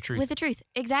 rejoices with truth. with the truth.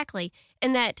 Exactly.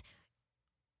 And that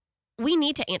we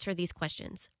need to answer these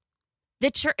questions.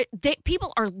 The church,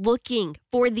 people are looking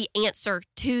for the answer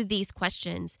to these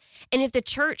questions. And if the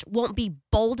church won't be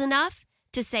bold enough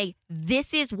to say,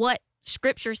 this is what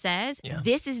Scripture says,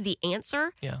 this is the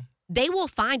answer, they will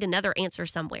find another answer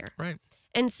somewhere. Right.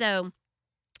 And so,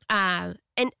 I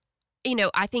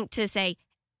think to say,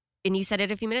 and you said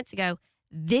it a few minutes ago,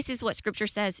 this is what Scripture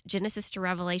says, Genesis to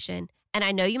Revelation. And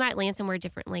I know you might land somewhere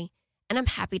differently. And I'm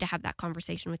happy to have that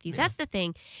conversation with you. That's the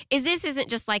thing, is this isn't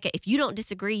just like if you don't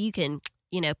disagree, you can,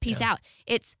 peace out.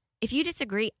 It's, if you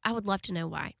disagree, I would love to know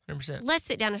why. 100%. Let's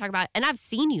sit down and talk about it. And I've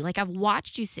seen you, like I've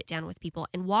watched you sit down with people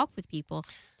and walk with people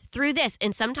through this.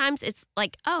 And sometimes it's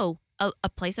like, a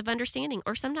place of understanding.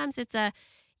 Or sometimes it's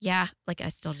Yeah, like I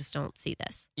still just don't see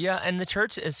this. Yeah, and the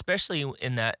church, especially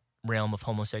in that realm of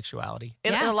homosexuality,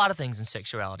 and a lot of things in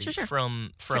sexuality, Sure.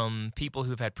 from people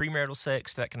who've had premarital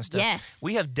sex, that kind of stuff. Yes.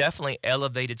 We have definitely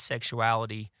elevated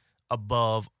sexuality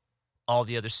above all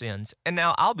the other sins. And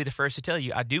now I'll be the first to tell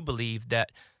you, I do believe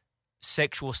that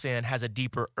sexual sin has a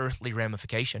deeper earthly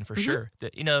ramification for sure.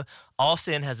 That, you know, all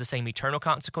sin has the same eternal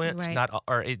consequence,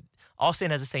 Right. All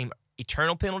sin has the same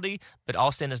eternal penalty, but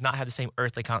all sin does not have the same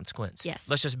earthly consequence. Yes.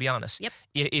 Let's just be honest. Yep.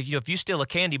 If you steal a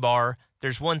candy bar,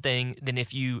 there's one thing than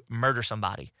if you murder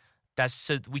somebody.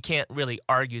 So we can't really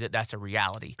argue that that's a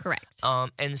reality. Correct.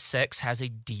 And sex has a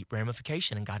deep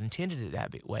ramification, and God intended it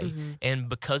that way. And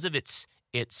because of its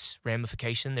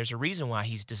ramification, there's a reason why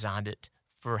He's designed it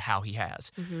for how He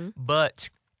has. But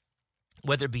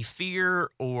whether it be fear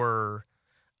or,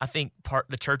 I think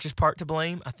the church is part to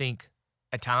blame. I think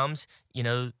at times, you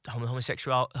know, the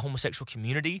homosexual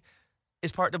community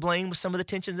is part to blame with some of the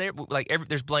tensions there. Like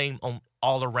there's blame on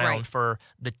all around for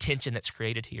the tension that's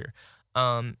created here.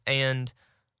 And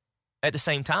at the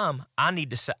same time, I need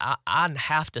to say, I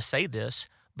have to say this,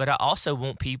 but I also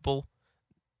want people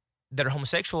that are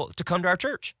homosexual to come to our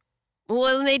church.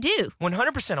 Well, they do.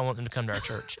 100% I want them to come to our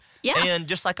church. Yeah. And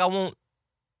just like I want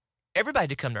everybody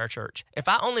to come to our church. If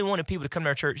I only wanted people to come to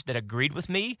our church that agreed with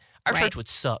me, our church would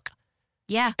suck.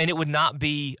 Yeah. And it would not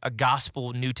be a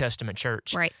gospel New Testament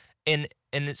church. Right. And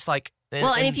it's like...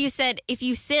 And if you said, if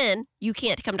you sin, you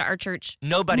can't come to our church.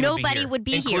 Nobody would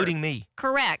be here. Including me.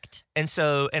 Correct. And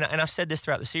so, and I've said this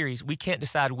throughout the series, we can't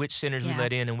decide which sinners we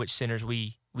let in and which sinners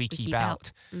we keep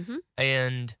out.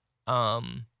 And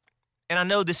I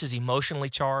know this is emotionally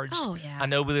charged. Oh, yeah. I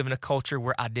know we live in a culture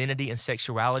where identity and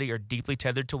sexuality are deeply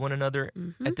tethered to one another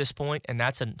at this point, and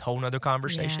that's a whole nother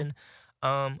conversation.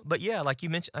 But yeah, like you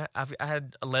mentioned, I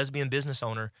had a lesbian business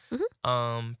owner,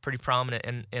 pretty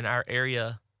prominent in our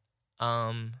area.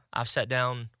 I've sat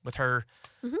down with her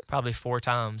probably 4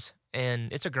 times,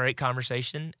 and it's a great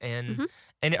conversation, and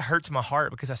it hurts my heart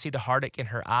because I see the heartache in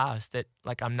her eyes that,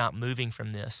 like, I'm not moving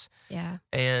from this. Yeah.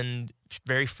 And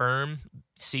very firm,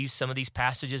 sees some of these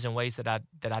passages in ways that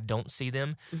I don't see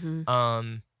them.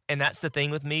 And that's the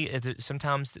thing with me, is that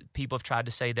sometimes people have tried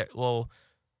to say that, well,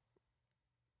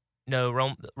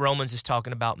 no, Romans is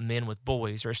talking about men with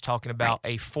boys, or it's talking about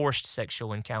a forced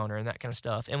sexual encounter and that kind of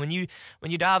stuff. And when you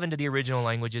dive into the original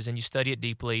languages and you study it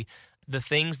deeply, the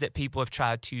things that people have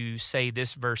tried to say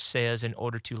this verse says in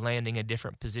order to landing a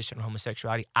different position on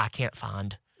homosexuality, I can't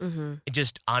find. It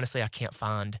just, honestly, I can't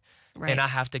find. And I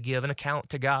have to give an account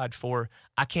to God for,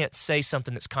 I can't say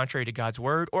something that's contrary to God's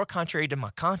word or contrary to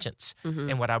my conscience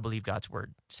and what I believe God's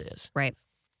word says. Right.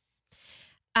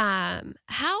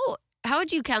 How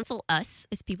would you counsel us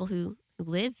as people who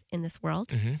live in this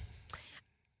world?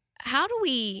 How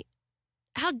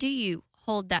do you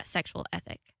hold that sexual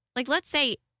ethic? Like, let's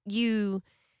say you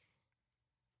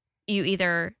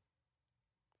either,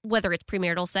 whether it's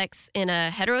premarital sex in a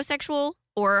heterosexual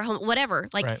or whatever,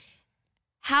 like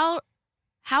how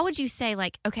would you say,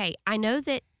 like, okay, I know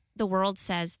that the world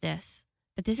says this,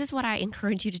 but this is what I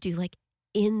encourage you to do, like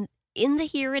in the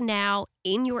here and now,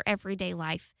 in your everyday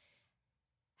life.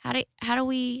 How do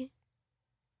we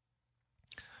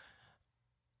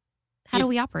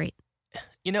operate?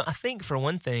 You know, I think for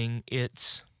one thing,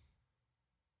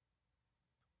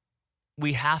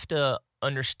 we have to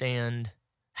understand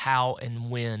how and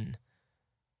when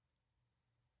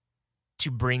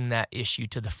to bring that issue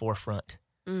to the forefront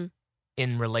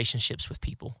in relationships with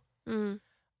people.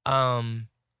 That,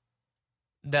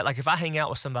 like, if I hang out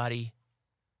with somebody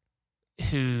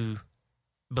who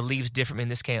believes differently in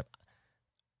this camp,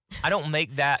 I don't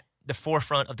make that the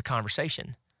forefront of the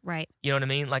conversation. Right. You know what I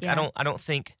mean? Like, I don't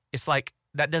think it's like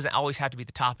that doesn't always have to be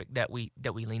the topic that we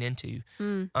lean into.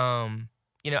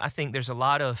 You know, I think there's a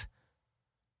lot of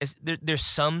there's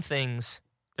some things,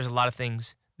 there's a lot of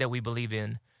things that we believe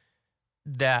in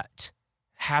that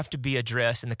have to be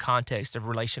addressed in the context of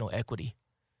relational equity.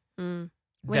 What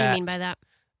do you mean by that?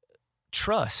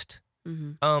 Trust.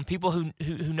 People who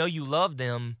know you love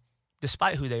them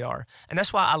despite who they are. And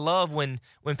that's why I love when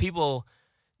people,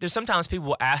 there's sometimes people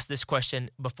will ask this question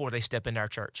before they step into our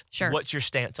church. Sure. What's your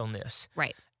stance on this?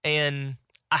 Right. And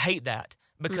I hate that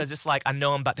because it's like, I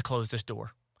know I'm about to close this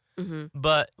door.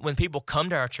 But when people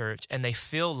come to our church and they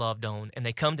feel loved on and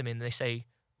they come to me and they say,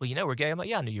 well, you know, we're gay. I'm like,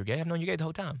 yeah, I knew you were gay. I've known you're gay the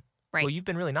whole time. Right. Well, you've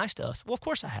been really nice to us. Well, of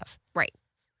course I have. Right.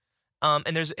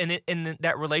 And there's in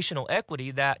that relational equity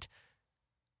that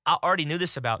I already knew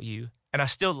this about you, and I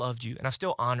still loved you, and I've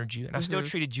still honored you, and I've still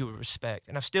treated you with respect,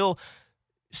 and I've still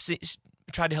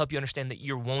tried to help you understand that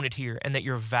you're wanted here and that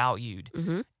you're valued.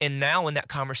 And now when that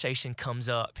conversation comes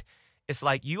up, it's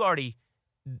like you already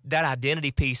that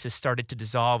identity piece has started to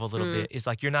dissolve a little bit. It's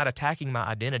like, you're not attacking my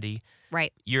identity.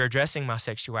 Right. You're addressing my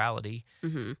sexuality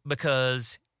Mm-hmm.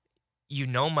 because you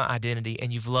know my identity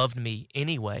and you've loved me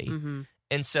anyway. Mm-hmm.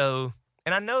 And so,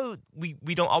 and I know we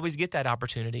don't always get that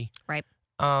opportunity. Right.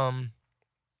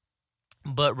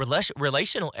 But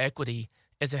relational equity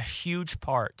is a huge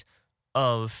part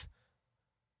of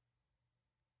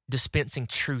dispensing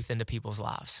truth into people's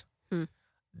lives. Hmm.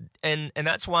 And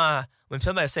that's why when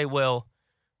somebody say, well,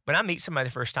 when I meet somebody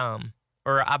the first time,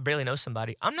 or I barely know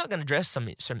somebody, I'm not going to address some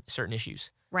certain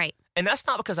issues. Right. And that's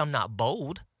not because I'm not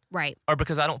bold Right. or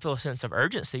because I don't feel a sense of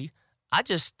urgency. I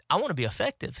want to be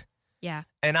effective. Yeah.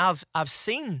 And I've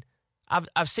seen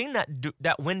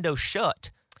that window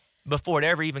shut before it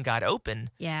ever even got open.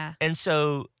 Yeah. And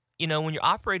so, when you're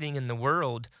operating in the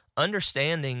world,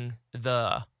 understanding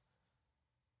the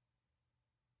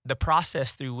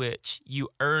process through which you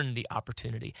earn the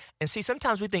opportunity. And see,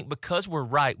 sometimes we think because we're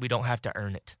right, we don't have to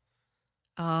earn it.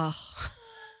 Oh.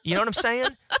 You know what I'm saying?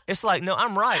 It's like, no,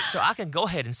 I'm right, so I can go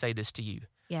ahead and say this to you.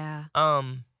 Yeah.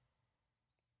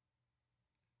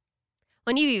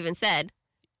 When you even said,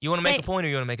 you want to make a point or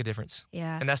you want to make a difference?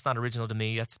 Yeah. And that's not original to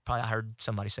me. That's probably I heard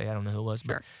somebody say. I don't know who it was.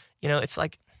 Sure. But, it's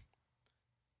like,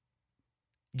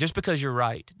 just because you're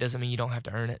right doesn't mean you don't have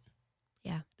to earn it.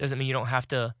 Yeah. Doesn't mean you don't have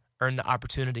to earn the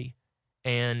opportunity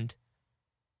and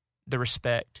the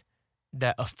respect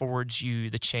that affords you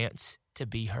the chance to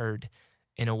be heard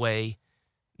in a way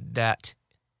that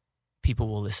people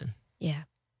will listen. Yeah.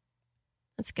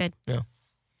 That's good. Yeah.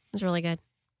 That's really good.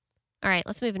 All right,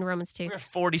 let's move into Romans 2. We're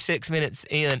 46 minutes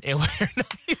in, and we're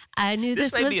not even, I knew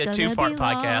this may was be a gonna 2-part be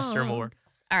podcast or long. more.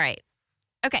 All right.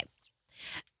 Okay.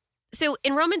 So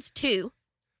in Romans 2,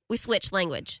 we switch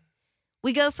language.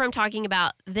 We go from talking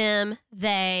about them,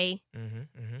 they,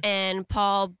 and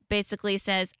Paul basically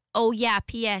says, oh, yeah,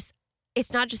 P.S.,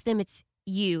 it's not just them, it's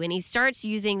you. And he starts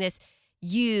using this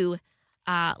you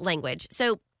language.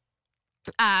 So,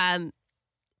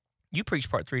 you preached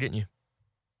part 3, didn't you?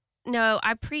 no,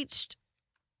 I preached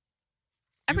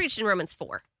in Romans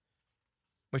 4.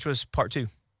 Which was part 2,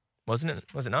 wasn't it?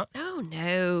 Was it not? Oh,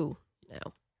 no.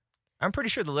 I'm pretty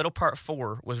sure the little part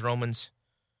 4 was Romans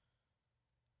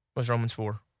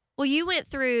 4. Well, you went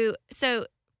through, so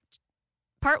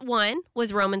part 1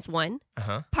 was Romans 1.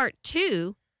 Uh-huh. Part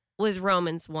 2 was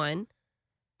Romans 1.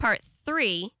 Part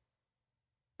 3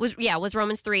 was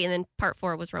Romans 3, and then part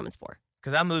 4 was Romans 4.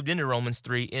 Because I moved into Romans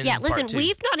 3 in Yeah, listen, part 2.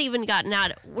 we've not even gotten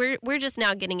out. We're just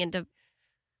now getting into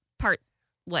part,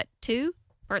 2?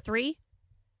 Part 3?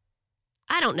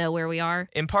 I don't know where we are.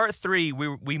 In part 3,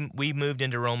 we moved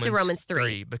into Romans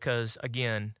 3 because,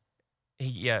 again,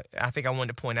 I think I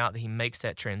wanted to point out that he makes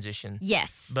that transition.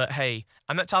 Yes. But, hey,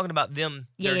 I'm not talking about them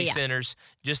dirty Yeah. sinners,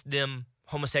 just them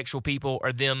homosexual people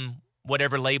or them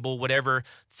whatever label, whatever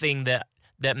thing that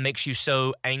makes you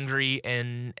so angry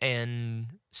and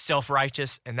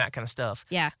self-righteous and that kind of stuff.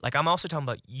 Yeah. Like, I'm also talking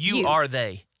about you are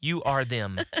they. You are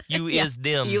them. You is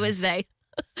them. You is they.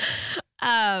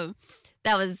 That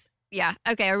was, yeah.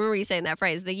 Okay, I remember you saying that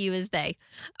phrase, the you is they.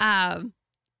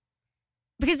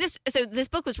 Because this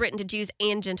book was written to Jews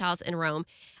and Gentiles in Rome.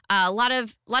 A lot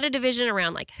of division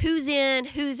around like who's in,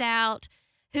 who's out,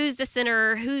 who's the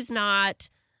sinner, who's not,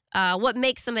 what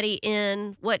makes somebody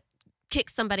in, what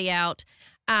kicks somebody out.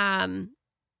 And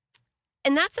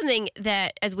that's something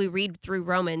that as we read through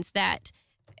Romans, that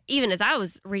even as I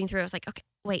was reading through, I was like, okay,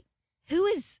 wait, who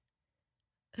is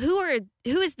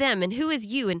them and who is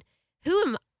you and who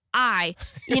am I?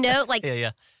 Like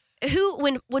Yeah. who,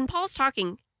 when Paul's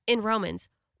talking in Romans,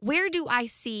 where do I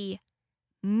see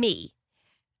me?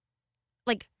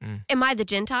 Like, am I the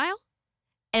Gentile?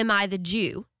 Am I the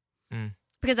Jew?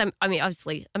 Because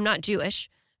obviously I'm not Jewish.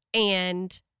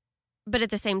 But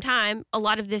at the same time, a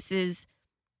lot of this is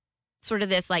sort of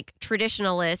this like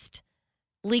traditionalist,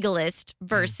 legalist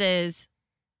versus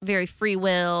very free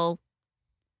will,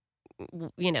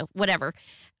 whatever.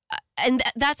 And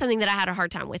that's something that I had a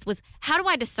hard time with was how do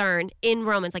I discern in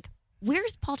Romans, like,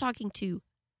 where's Paul talking to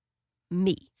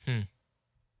me?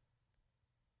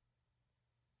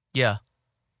 Yeah.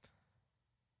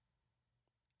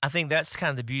 I think that's kind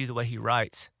of the beauty of the way he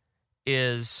writes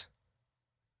is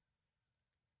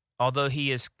although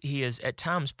he is at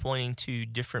times pointing to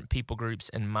different people groups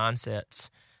and mindsets,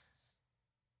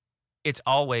 it's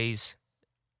always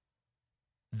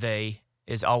they,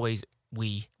 is always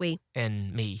we.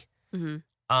 And me.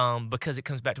 Mm-hmm. Because it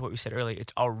comes back to what we said earlier.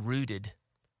 It's all rooted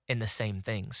in the same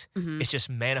things. Mm-hmm. It's just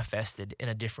manifested in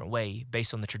a different way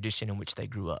based on the tradition in which they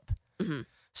grew up. Mm-hmm.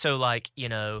 So like,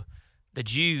 the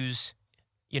Jews,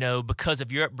 because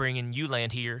of your upbringing, you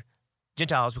land here.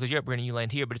 Gentiles, because your upbringing, you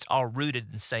land here, but it's all rooted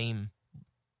in the same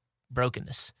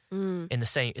brokenness in the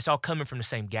same. It's all coming from the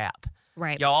same gap.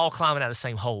 Right. Y'all all climbing out of the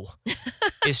same hole.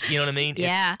 You know what I mean?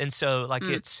 Yeah. And so like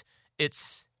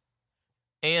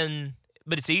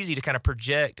but it's easy to kind of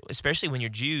project, especially when you're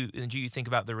Jew. You think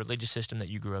about the religious system that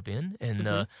you grew up in, and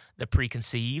the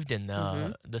preconceived, and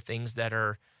the things that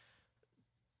are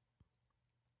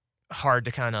hard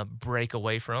to kind of break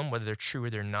away from, whether they're true or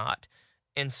they're not.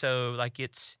 And so, like,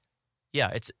 it's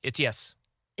yes. It's yes.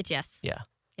 Yeah.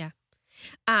 Yeah.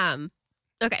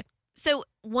 Okay. So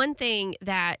one thing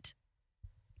that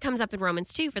comes up in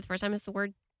Romans 2 for the first time is the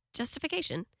word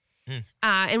justification.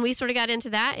 And we sort of got into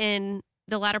that in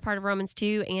the latter part of Romans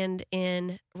 2 and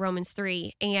in Romans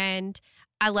 3. And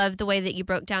I love the way that you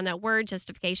broke down that word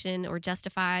justification, or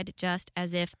justified, just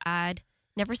as if I'd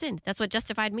never sinned. That's what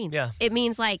justified means. Yeah. It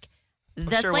means like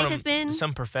the slate has been...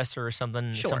 Some professor or something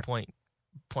at some point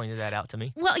pointed that out to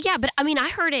me. Well, yeah, but I mean, I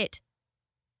heard it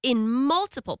in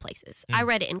multiple places. I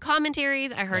read it in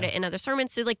commentaries. I heard it in other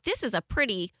sermons. So like, this is a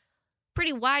pretty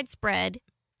widespread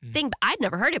thing, but I'd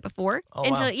never heard it before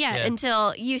until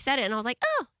you said it, and I was like,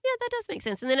 oh yeah, that does make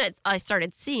sense. And then I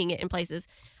started seeing it in places,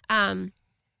 and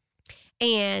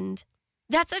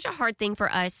that's such a hard thing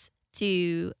for us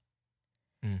to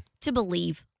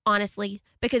believe, honestly,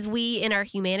 because we in our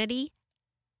humanity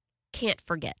can't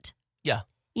forget. Yeah.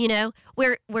 You know,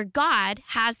 where God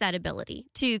has that ability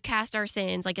to cast our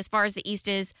sins, like as far as the east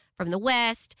is from the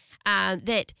west,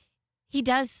 that he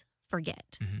does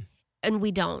forget, and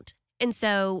we don't. And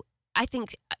so I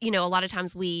think, a lot of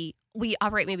times we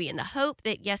operate maybe in the hope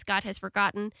that, yes, God has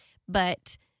forgotten,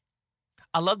 but...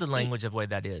 I love the language of the way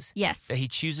that is. Yes. That he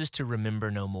chooses to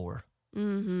remember no more.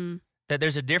 Mm-hmm. That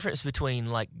there's a difference between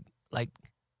like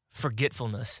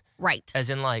forgetfulness. Right. As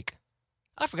in like,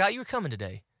 I forgot you were coming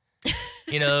today.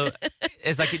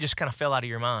 It's like it just kind of fell out of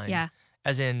your mind. Yeah.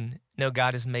 As in, no,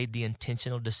 God has made the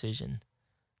intentional decision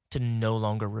to no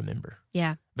longer remember.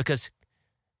 Yeah. Because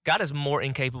God is more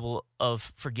incapable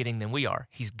of forgetting than we are.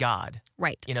 He's God.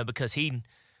 Right. Because he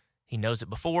knows it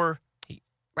before.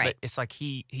 Right. But it's like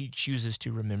he chooses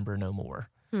to remember no more.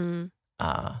 Mm-hmm.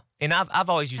 And I've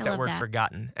always used that word that.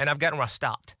 forgotten. And I've gotten where I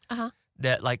stopped.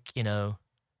 That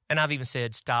and I've even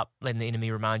said, stop letting the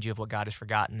enemy remind you of what God has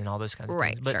forgotten and all those kinds of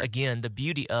things. But again, the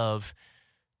beauty of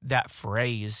that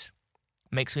phrase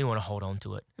makes me want to hold on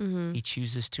to it. Mm-hmm. He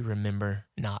chooses to remember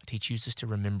not. He chooses to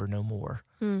remember no more.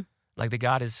 Like the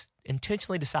God has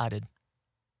intentionally decided,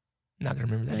 I'm not going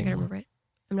to remember that anymore. Remember it.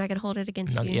 I'm not going to hold it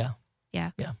against you.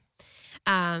 Yeah.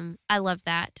 I love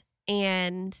that.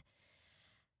 And,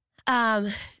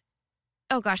 oh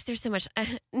gosh, there's so much.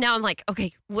 Now I'm like,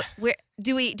 okay, where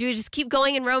do we just keep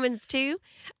going in Romans 2?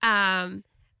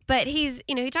 But he's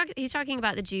talking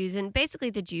about the Jews, and basically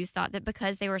the Jews thought that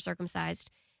because they were circumcised,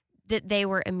 that they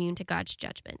were immune to God's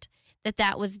judgment.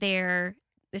 That was their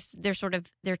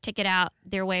ticket out,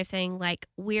 their way of saying, like,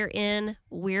 we're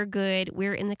good,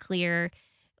 we're in the clear.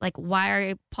 Like,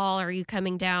 why Paul, are you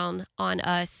coming down on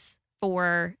us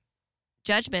for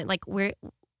judgment? Like, we're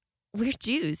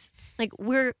Jews. Like,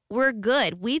 we're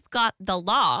good. We've got the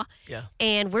law. Yeah.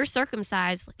 And we're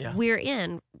circumcised. Yeah.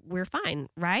 We're fine,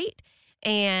 right?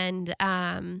 And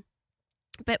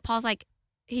but Paul's like,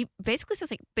 he basically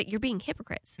says, like, but you're being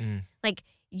hypocrites. Like,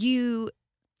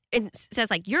 it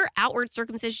says, like, your outward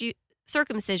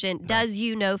circumcision does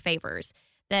you no favors.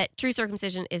 That true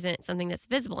circumcision isn't something that's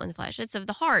visible in the flesh. It's of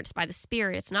the heart. It's by the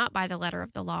Spirit. It's not by the letter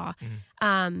of the law.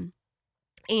 And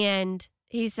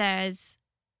he says,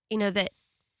 that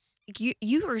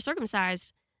you who are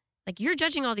circumcised, like, you're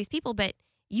judging all these people, but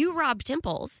you rob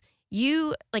temples.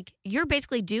 You're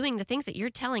basically doing the things that you're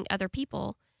telling other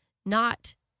people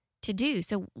not to do.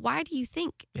 So why do you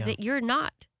think that you're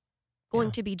not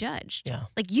going to be judged? Yeah.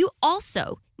 Like, you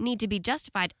also need to be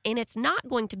justified, and it's not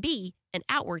going to be an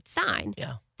outward sign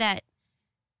that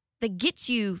gets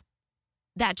you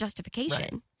that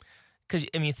justification. Because,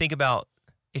 think about,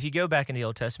 if you go back in the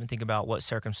Old Testament, think about what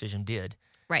circumcision did.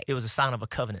 Right. It was a sign of a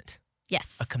covenant.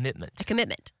 Yes. A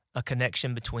commitment. A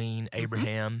connection between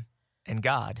Abraham and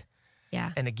God.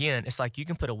 Yeah. And again, it's like you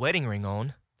can put a wedding ring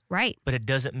on. Right. But it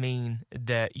doesn't mean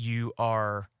that you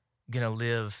are going to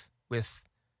live with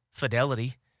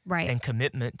fidelity and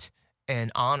commitment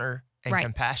and honor and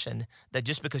compassion, that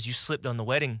just because you slipped on the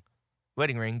wedding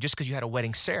ring, just because you had a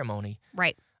wedding ceremony.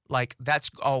 Right. Like,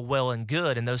 that's all well and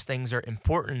good, and those things are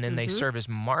important, and they serve as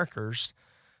markers,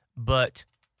 but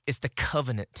it's the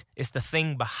covenant. It's the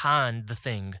thing behind the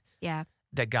thing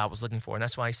that God was looking for. And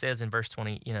that's why he says in verse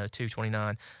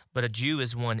 2:29, but a Jew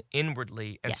is one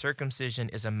inwardly, and circumcision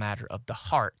is a matter of the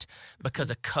heart. Because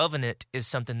a covenant is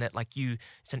something that, like,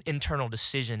 it's an internal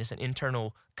decision. It's an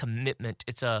internal commitment.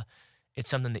 It's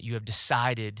something that you have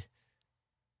decided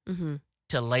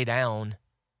to lay down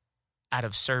out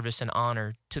of service and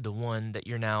honor to the one that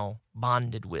you're now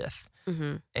bonded with.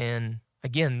 And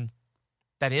again,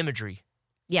 that imagery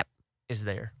is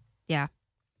there. Yeah.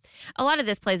 A lot of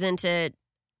this plays into,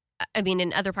 I mean,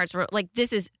 in other parts of like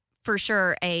this is for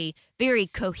sure a very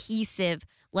cohesive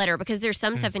letter, because there's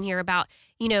some stuff in here about,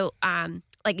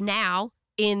 like now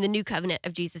in the new covenant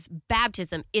of Jesus,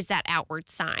 baptism is that outward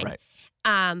sign. Right.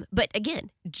 But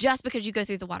again, just because you go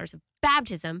through the waters of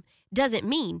baptism doesn't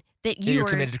mean that you're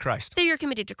committed to Christ. That you're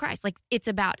committed to Christ. Like it's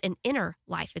about an inner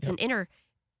life. It's an inner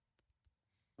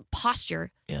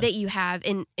posture that you have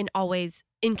in always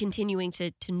in continuing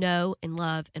to know and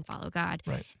love and follow God.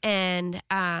 Right. And,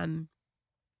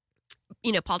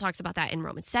 Paul talks about that in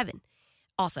Romans 7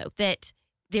 also, that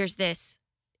there's this,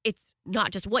 it's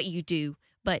not just what you do,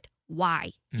 but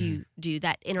why you do,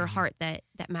 that inner heart that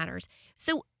matters.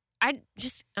 So I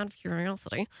just, out of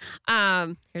curiosity,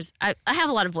 I have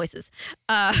a lot of voices.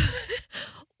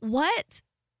 What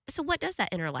does that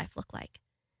inner life look like?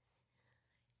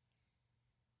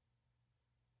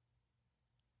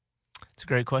 It's a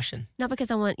great question. Not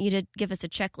because I want you to give us a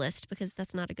checklist, because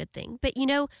that's not a good thing. But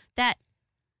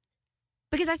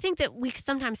because I think that we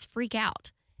sometimes freak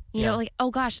out. You know, like,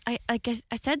 oh gosh, I guess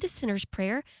I said the sinner's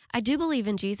prayer. I do believe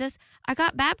in Jesus. I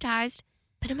got baptized,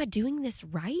 but am I doing this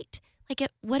right? Like,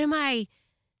 what am I?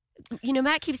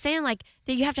 Matt keeps saying like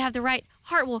that you have to have the right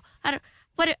heart. Well, I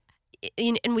don't.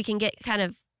 And we can get kind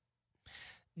of.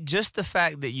 Just the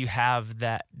fact that you have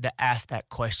that ask that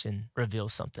question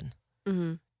reveals something.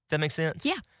 Mm-hmm. That makes sense?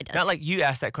 Yeah, it does. Not like you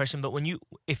asked that question, but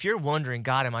if you're wondering,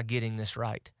 God, am I getting this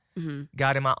right? Mm-hmm.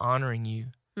 God, am I honoring you?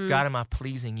 Mm-hmm. God, am I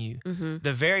pleasing you? Mm-hmm.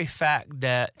 The very fact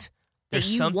that there's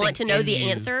you something want to know in the you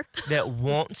answer that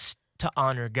wants to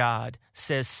honor God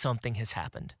says something has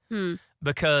happened.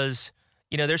 Because,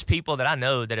 there's people that I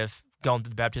know that have gone through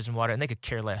the baptism water and they could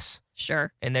care less.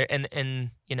 Sure. And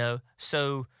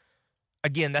so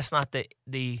again, that's not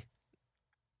a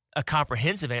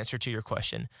comprehensive answer to your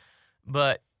question,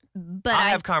 but I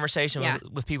have conversations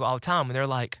with people all the time and they're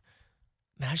like,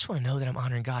 man, I just want to know that I'm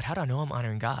honoring God. How do I know I'm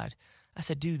honoring God? I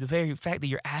said, dude, the very fact that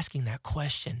you're asking that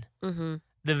question, the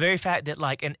very fact that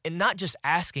and not just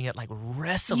asking it, like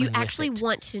wrestling with it. You actually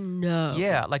want to know.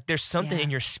 Yeah, like there's something in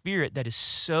your spirit that is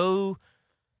so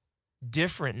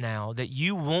different now that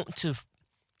you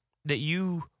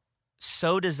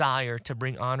so desire to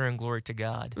bring honor and glory to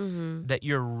God that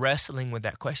you're wrestling with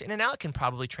that question. And now it can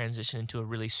probably transition into a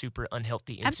really super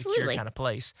unhealthy, insecure kind of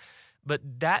place. But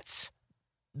that's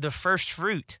the first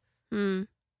fruit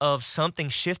of something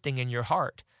shifting in your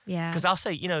heart. Yeah. Because I'll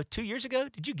say, 2 years ago,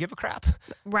 did you give a crap?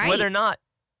 Right. Whether or not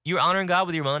you were honoring God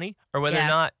with your money, or whether or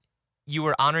not you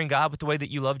were honoring God with the way that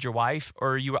you loved your wife,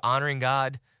 or you were honoring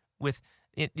God with,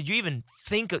 did you even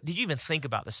think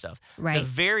about this stuff? Right. The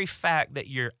very fact that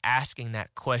you're asking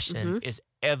that question is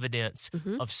evidence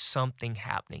of something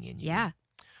happening in you. Yeah.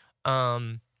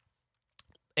 And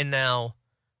now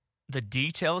the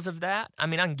details of that, I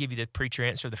mean, I can give you the preacher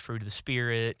answer, the fruit of the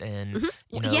Spirit, and,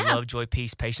 love, joy,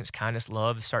 peace, patience, kindness,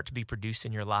 love start to be produced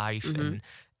in your life,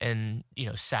 and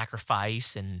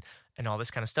sacrifice and all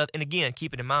this kind of stuff. And again,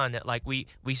 keeping in mind that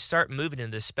we start moving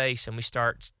into this space and we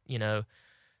start,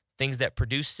 things that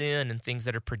produce sin and things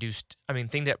that are produced,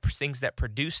 things that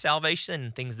produce salvation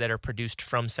and things that are produced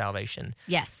from salvation.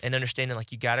 Yes. And understanding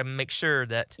you got to make sure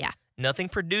that nothing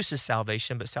produces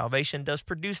salvation, but salvation does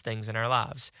produce things in our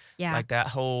lives. Yeah. Like that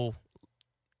whole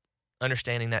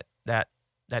understanding that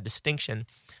distinction.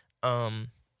 I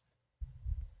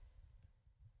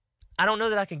don't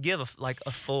know that I can give a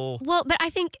full. Well, but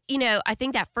I think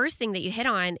that first thing that you hit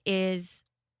on is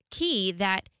key,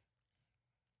 that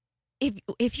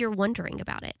if you're wondering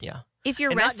about it. Yeah. If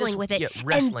you're wrestling with it. Yeah,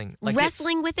 wrestling.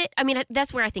 Wrestling with it. I mean,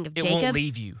 that's where I think of Jacob. It won't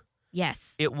leave you.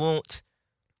 Yes. It won't.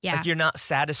 Yeah. You're not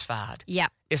satisfied. Yeah.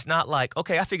 It's not like,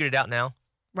 okay, I figured it out now.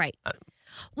 Right.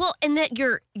 Well, and that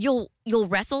you'll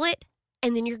wrestle it,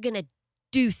 and then you're gonna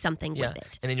do something with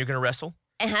it. And then you're gonna wrestle.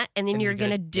 And then you're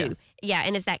gonna do. Yeah.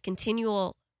 And it's that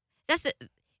continual. That's the.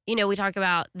 We talk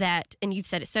about that, and you've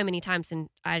said it so many times, and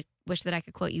I wish that I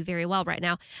could quote you very well right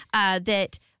now.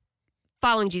 That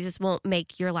following Jesus won't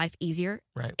make your life easier.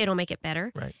 Right. It'll make it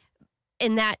better. Right.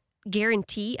 And that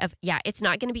guarantee of it's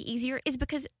not going to be easier is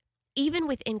because even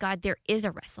within God, there is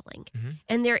a wrestling.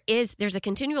 And there's a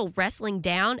continual wrestling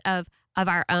down of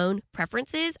our own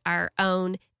preferences, our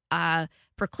own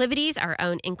proclivities, our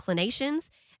own inclinations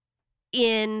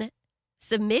in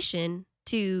submission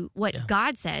to what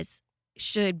God says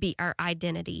should be our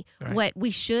identity, what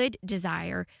we should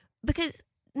desire,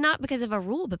 not because of a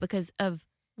rule, but because of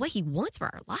what he wants for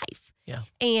our life. Yeah.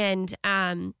 And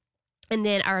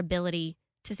then our ability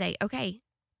to say, okay,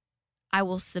 I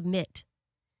will submit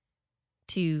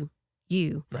to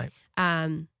you. Right.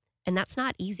 And that's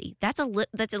not easy. That's a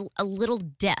little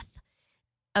death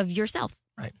of yourself.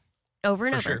 Right. Over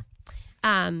and For over.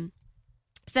 sure.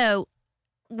 So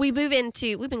we've been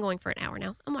going for an hour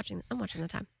now. I'm watching the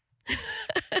time.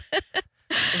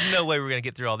 There's no way we're going to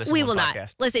get through all this. We in will one not.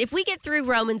 podcast. Listen, if we get through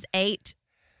Romans 8,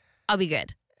 I'll be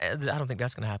good. I don't think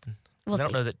that's going to happen. We'll I don't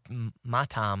see. know that my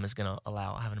time is going to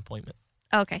allow. I have an appointment.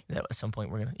 Okay. That at some point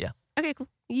we're going to, yeah. Okay, cool.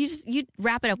 You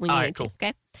wrap it up when you All need right, to. cool.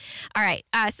 Okay. All right.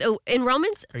 So in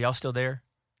Romans, Are y'all still there?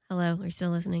 hello, are you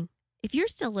still listening? If you're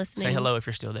still listening, Say hello if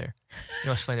you're still there. You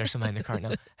know, it's funny, there's somebody in the car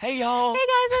now. Hey, y'all. Hey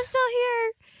guys, I'm still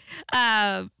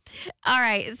here. All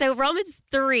right. So in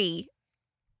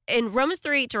Romans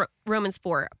 3 to Romans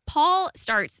 4, Paul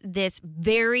starts this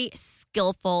very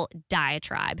skillful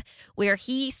diatribe where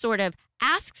he sort of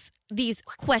asks these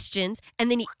questions and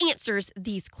then he answers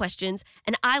these questions.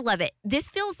 And I love it. This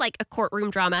feels like a courtroom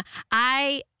drama.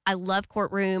 I love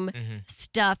courtroom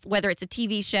stuff, whether it's a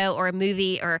TV show or a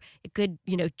movie or a good,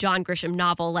 John Grisham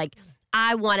novel. Like,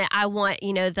 I want it. I want,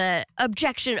 the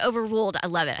objection overruled. I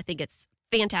love it. I think it's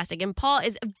fantastic. And Paul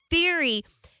is a very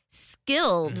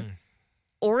skilled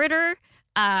orator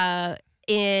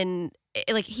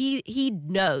he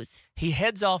knows. He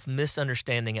heads off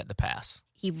misunderstanding at the pass.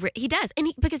 He does. And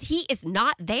because he is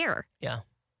not there Yeah.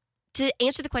 to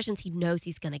answer the questions he knows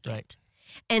he's going to get. Right.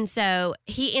 And so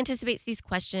he anticipates these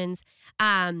questions.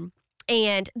 And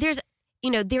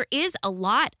there is a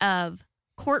lot of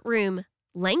courtroom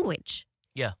language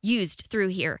used through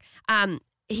here.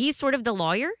 He's sort of the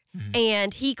lawyer,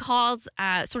 and he calls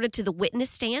sort of to the witness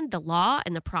stand, the law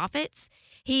and the prophets.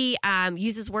 He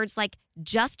uses words like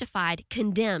justified,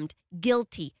 condemned,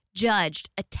 guilty, judged,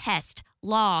 attest,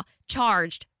 law,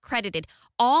 charged, credited.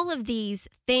 All of these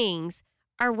things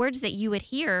are words that you would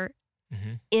hear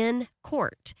in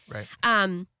court. Right.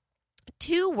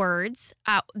 Two words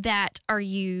that are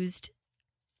used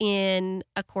in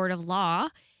a court of law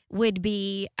would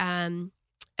be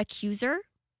accuser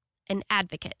and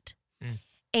advocate.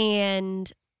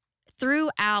 And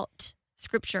throughout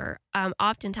Scripture,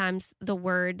 oftentimes the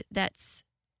word that's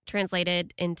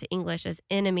translated into English as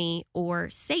enemy or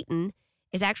Satan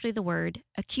is actually the word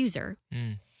accuser.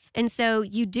 And so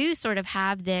you do sort of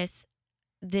have this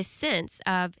sense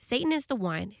of Satan is the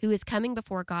one who is coming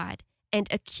before God and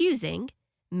accusing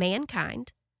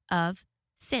mankind of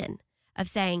sin, of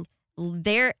saying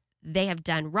they have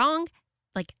done wrong,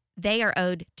 like they are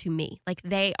owed to me, like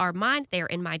they are mine, they are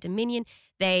in my dominion,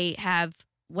 they have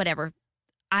whatever,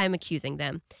 I'm accusing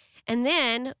them. And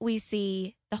then we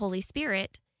see the Holy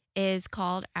Spirit is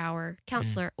called our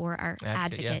counselor or our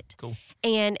advocate. Yeah, cool.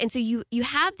 And so you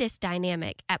have this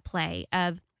dynamic at play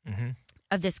of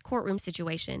this courtroom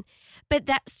situation. But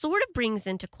that sort of brings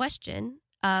into question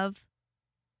of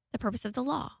the purpose of the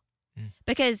law.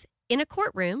 Because in a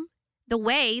courtroom, the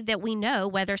way that we know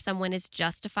whether someone is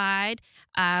justified,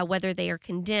 whether they are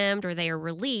condemned or they are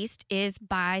released is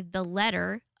by the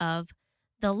letter of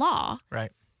the law.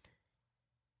 Right.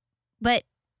 But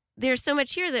there's so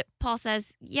much here that Paul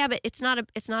says, yeah, but it's not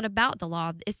about the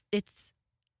law. It's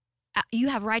you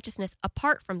have righteousness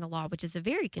apart from the law, which is a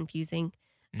very confusing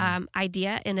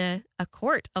idea in a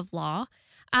court of law.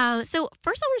 So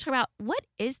first I want to talk about what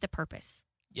is the purpose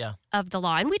of the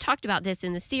law. And we talked about this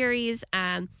in the series.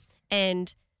 And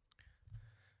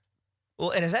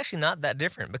it's actually not that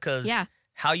different because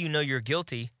how you know you're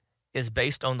guilty is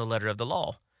based on the letter of the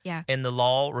law. Yeah. And the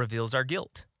law reveals our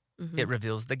guilt. It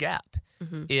reveals the gap.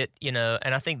 It, and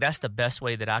I think that's the best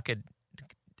way that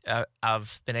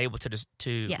I've been able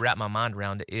to wrap my mind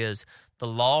around it is the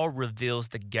law reveals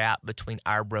the gap between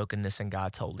our brokenness and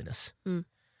God's holiness.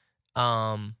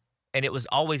 And it was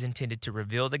always intended to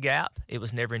reveal the gap. It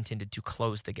was never intended to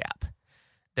close the gap.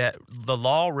 That the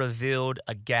law revealed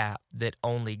a gap that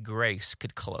only grace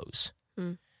could close.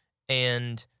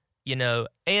 And,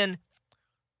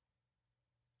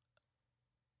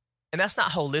 and that's not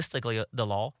holistically the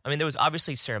law. I mean, there was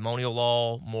obviously ceremonial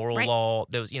law, moral law.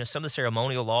 There was, some of the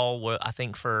ceremonial law were, I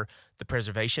think, for the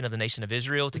preservation of the nation of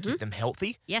Israel to keep them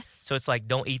healthy. Yes. So it's like,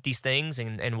 don't eat these things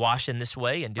and wash in this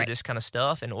way and do this kind of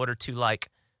stuff in order to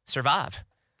survive.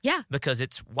 Yeah. Because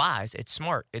it's wise, it's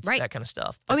smart, it's that kind of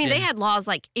stuff. But they had laws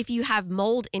like if you have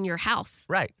mold in your house,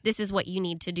 this is what you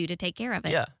need to do to take care of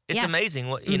it. Yeah. It's amazing.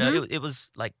 What it was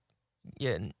like.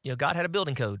 Yeah, God had a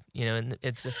building code, and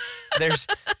it's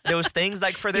there was things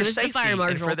like for their safety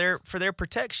and for their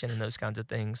protection and those kinds of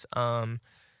things.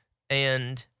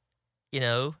 And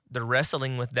the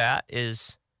wrestling with that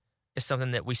is something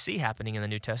that we see happening in the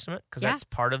New Testament because that's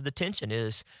part of the tension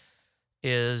is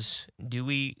is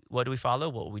what do we follow,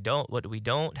 what do we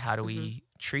don't, how do we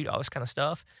treat all this kind of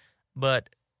stuff. But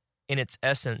in its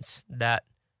essence, that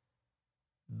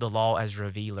the law as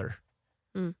revealer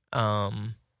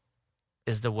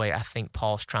is the way I think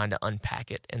Paul's trying to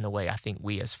unpack it, and the way I think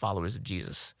we as followers of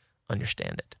Jesus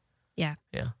understand it. Yeah.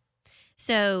 Yeah.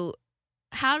 So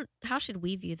how should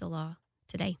we view the law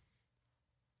today?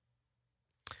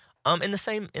 In the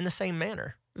same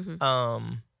manner.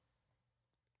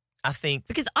 I think,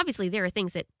 because obviously there are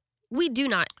things that we do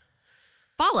not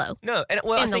follow. No, and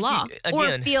in the law,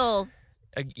 or feel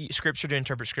Scripture to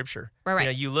interpret Scripture. Right. You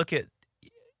know, you look at,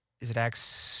 is it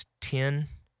Acts 10,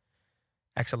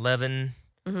 Acts 11,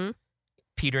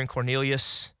 Peter and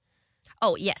Cornelius.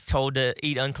 Oh, yes. Told to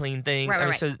eat unclean things.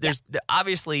 Right. So there's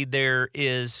obviously there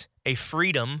is a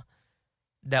freedom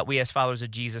that we as followers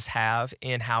of Jesus have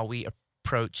in how we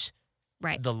approach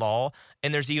the law.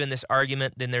 And there's even this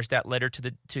argument. Then there's that letter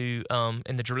to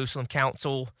in the Jerusalem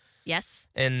Council. Yes.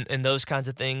 And those kinds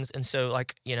of things. And so,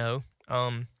 like, you know,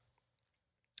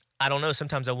 I don't know.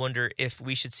 Sometimes I wonder if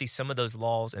we should see some of those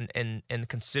laws and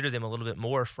consider them a little bit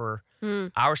more for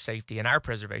our safety and our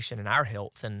preservation and our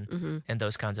health and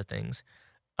those kinds of things.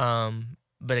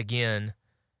 But again,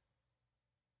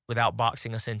 without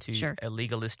boxing us into a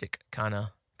legalistic kind of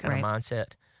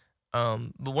mindset.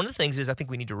 But one of the things is I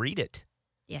think we need to read it.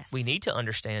 Yes. We need to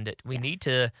understand it. We need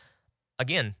to,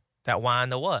 again, that why and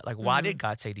the what. Like, why did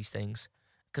God say these things?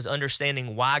 Because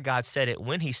understanding why God said it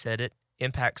when he said it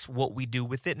impacts what we do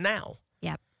with it now.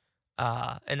 Yep.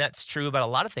 And that's true about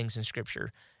a lot of things in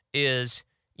Scripture is,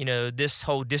 you know, this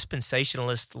whole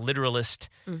dispensationalist, literalist,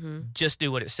 just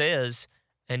do what it says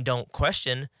and don't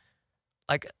question.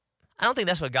 Like, I don't think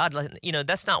that's what God, you know,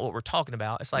 that's not what we're talking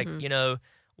about. It's like, you know,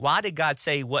 why did God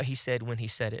say what he said when he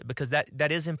said it? Because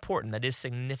that is important. That is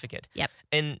significant. Yep.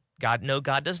 And God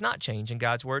does not change, and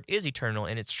God's word is eternal,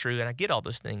 and it's true, and I get all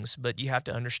those things. But you have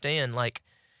to understand, like,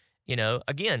 you know,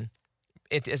 again,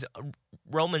 it is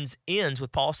Romans ends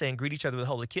with Paul saying, greet each other with a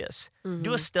holy kiss.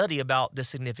 Do a study about the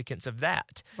significance of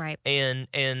that. Right.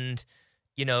 And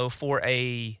you know, for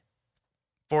a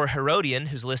Herodian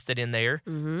who's listed in there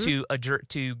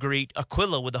to greet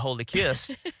Aquila with a holy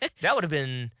kiss,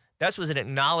 that was an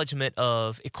acknowledgement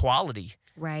of equality,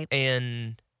 right,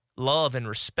 and love and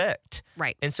respect,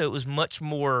 right. And so it was much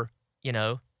more, you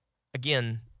know,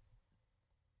 again,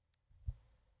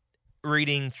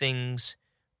 reading things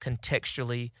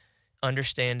contextually,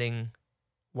 understanding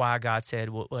why God said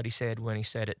what he said when he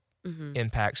said it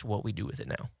impacts what we do with it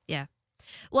now. Yeah.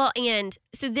 Well, and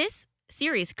so this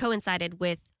series coincided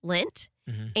with Lent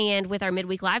and with our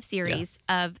midweek live series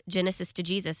of Genesis to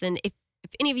Jesus. And if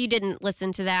any of you didn't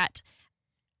listen to that,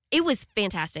 it was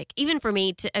fantastic. Even for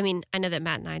me I know that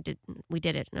Matt and I we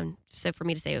did it. And so for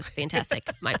me to say it was fantastic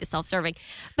might be self-serving.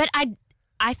 But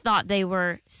I thought they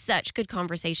were such good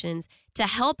conversations to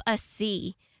help us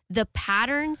see the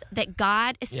patterns that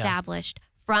God established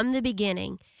from the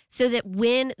beginning so that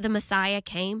when the Messiah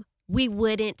came, we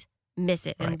wouldn't miss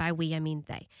it. Right. And by we, I mean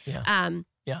they. Yeah.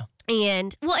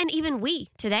 And even we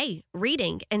today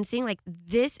reading and seeing like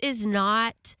this is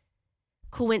not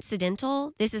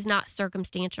coincidental. This is not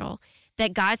circumstantial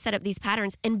that God set up these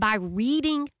patterns. And by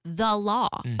reading the law,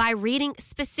 by reading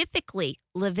specifically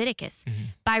Leviticus,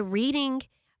 by reading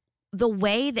the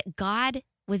way that God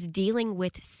was dealing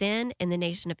with sin in the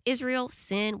nation of Israel,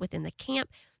 sin within the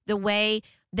camp, the way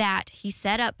that he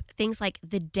set up things like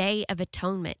the Day of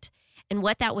Atonement and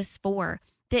what that was for,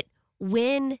 that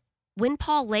when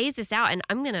Paul lays this out, and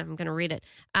I'm gonna read it,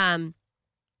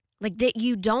 like that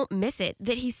you don't miss it,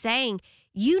 that he's saying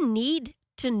you need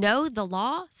to know the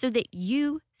law so that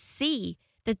you see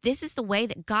that this is the way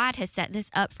that God has set this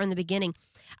up from the beginning.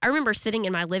 I remember sitting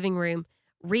in my living room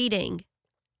reading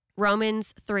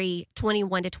Romans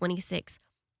 3:21-26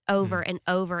 over and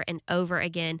over and over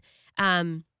again.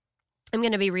 I'm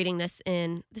going to be reading this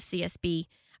in the CSB,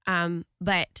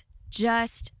 but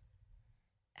just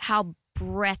how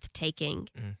breathtaking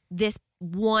this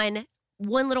one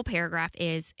little paragraph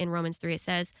is in Romans 3. It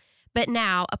says, "But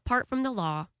now, apart from the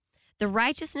law, the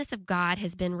righteousness of God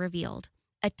has been revealed,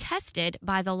 attested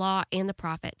by the law and the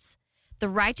prophets. The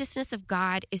righteousness of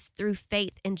God is through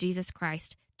faith in Jesus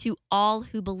Christ to all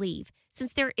who believe,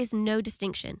 since there is no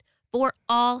distinction, for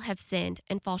all have sinned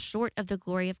and fall short of the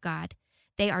glory of God.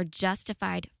 They are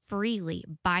justified freely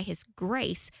by his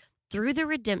grace through the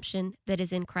redemption that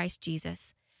is in Christ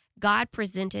Jesus. God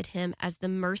presented him as the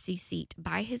mercy seat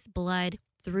by his blood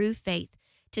through faith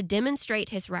to demonstrate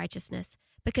his righteousness,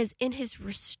 because in his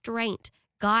restraint,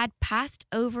 God passed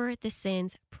over the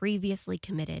sins previously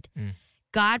committed.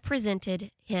 God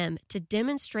presented him to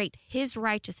demonstrate his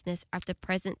righteousness at the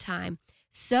present time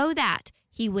so that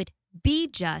he would be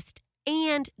just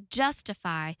and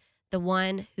justify the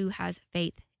one who has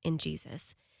faith in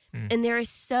Jesus. And there is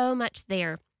so much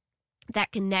there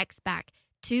that connects back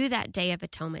to that Day of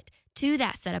Atonement, to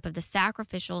that setup of the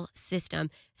sacrificial system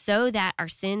so that our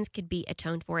sins could be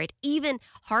atoned for. It even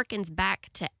harkens back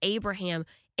to Abraham,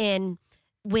 and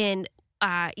when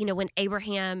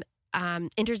Abraham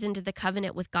enters into the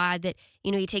covenant with God, that,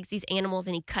 he takes these animals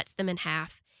and he cuts them in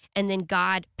half, and then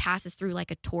God passes through like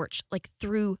a torch, like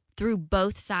through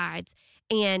both sides.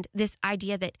 And this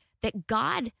idea that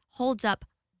God holds up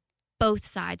both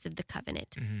sides of the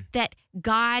covenant, that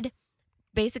God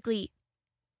basically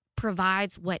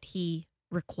provides what he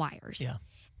requires. Yeah.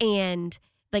 And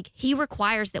like he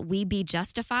requires that we be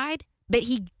justified, but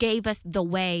he gave us the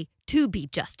way to be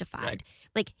justified. Right.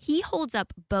 Like he holds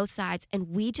up both sides and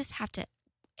we just have to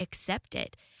accept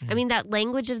it. I mean, that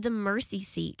language of the mercy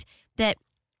seat,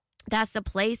 that's the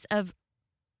place of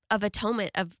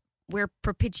atonement, of where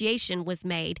propitiation was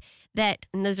made,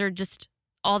 and those are just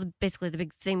all basically the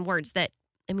big same words that,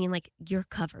 I mean, like you're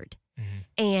covered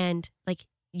and like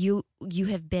you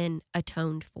have been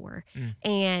atoned for.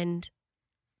 And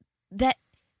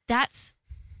that's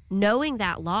knowing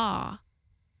that law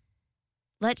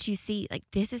lets you see, like,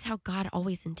 this is how God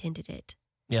always intended it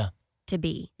to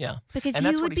be. Yeah. Because and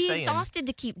you would be exhausted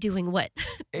to keep doing what?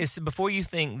 It's before you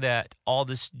think that all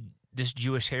this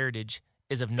Jewish heritage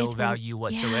is of no value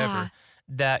whatsoever.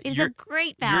 That is of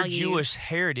great value. Your Jewish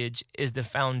heritage is the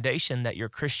foundation that your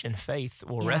Christian faith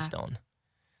will rest on.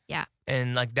 Yeah.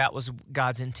 And like that was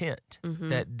God's intent,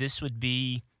 that this would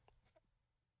be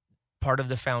part of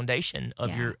the foundation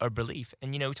of your belief.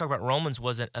 And, we talk about Romans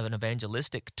wasn't an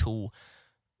evangelistic tool.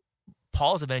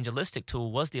 Paul's evangelistic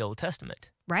tool was the Old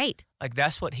Testament. Right. Like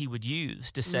that's what he would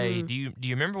use to say, do you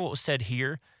remember what was said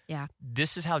here? Yeah.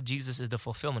 This is how Jesus is the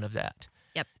fulfillment of that.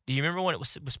 Yep. Do you remember when it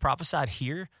was prophesied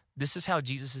here? This is how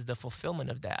Jesus is the fulfillment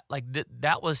of that. Like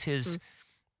that was his,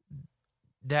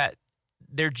 that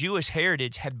their Jewish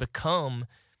heritage had become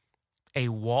a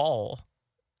wall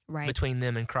between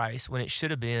them and Christ when it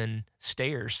should have been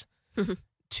stairs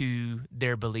to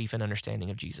their belief and understanding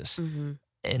of Jesus.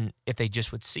 And if they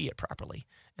just would see it properly.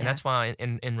 And that's why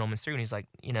in Romans 3, when he's like,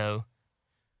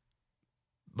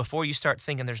 before you start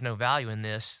thinking there's no value in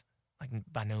this, like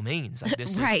by no means. Like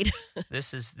this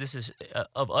is this is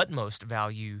of utmost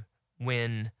value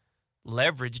when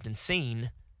leveraged and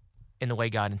seen in the way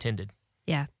God intended.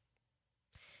 Yeah.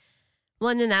 Well,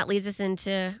 and then that leads us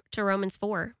into Romans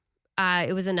 4.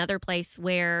 It was another place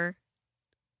where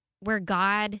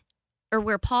God, or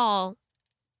where Paul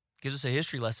gives us a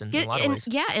history lesson in a lot of ways.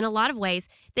 Yeah, in a lot of ways,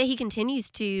 that he continues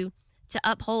to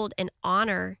uphold and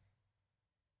honor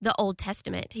the Old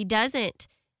Testament. He doesn't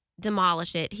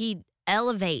demolish it. He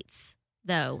elevates,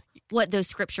 though, what those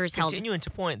scriptures held. Continuing to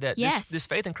point that this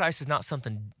faith in Christ is not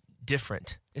something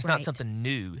different. It's not something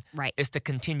new. Right. It's the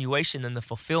continuation and the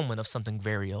fulfillment of something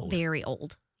very old. Very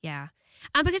old, yeah.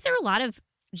 Because there were a lot of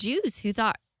Jews who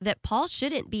thought that Paul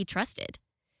shouldn't be trusted.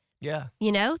 Yeah.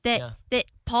 That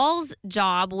Paul's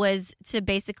job was to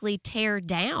basically tear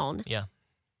down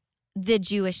the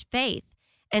Jewish faith.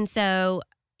 And so,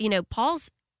 Paul's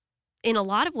in a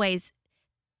lot of ways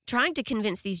trying to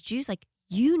convince these Jews, like,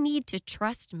 you need to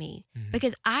trust me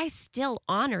because I still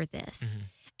honor this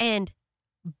and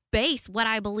base what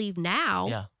I believe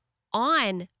now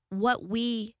on what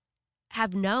we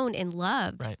have known and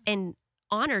loved and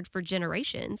honored for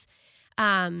generations.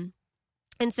 And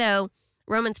so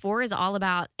Romans 4 is all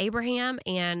about Abraham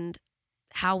and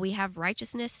how we have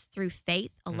righteousness through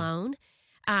faith alone.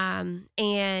 And,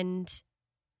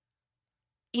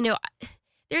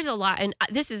 there's a lot, and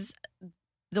this is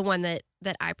the one that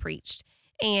I preached.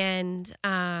 And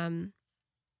I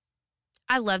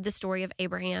love the story of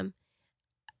Abraham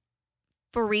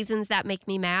for reasons that make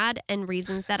me mad and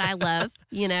reasons that I love,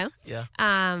 Yeah.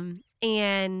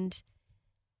 And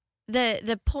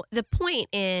the point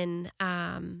in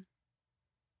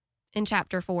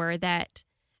chapter 4 that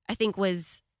I think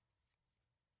was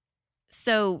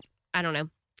so, I don't know,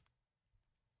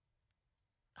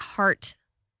 heart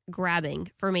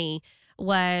grabbing for me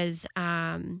was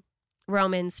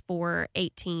Romans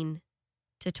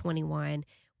 4:18-21,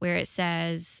 where it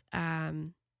says,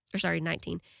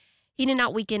 19. He did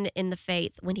not weaken in the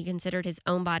faith when he considered his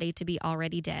own body to be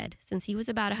already dead, since he was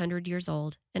about 100 years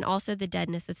old, and also the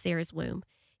deadness of Sarah's womb.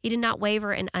 He did not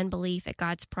waver in unbelief at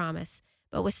God's promise,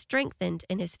 but was strengthened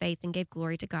in his faith and gave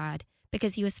glory to God,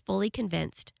 because he was fully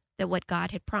convinced that what God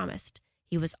had promised,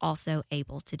 he was also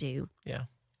able to do. Yeah.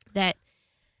 That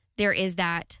there is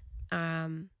that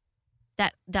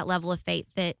that level of faith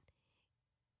that,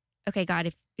 okay,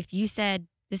 God, if you said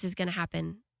this is going to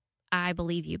happen, I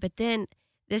believe you. But then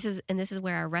this is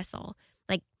where I wrestle,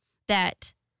 like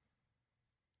that.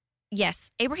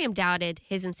 Yes, Abraham doubted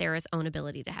his and Sarah's own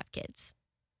ability to have kids.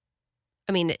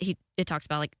 I mean, it talks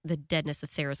about like the deadness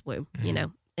of Sarah's womb,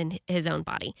 in his own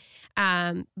body.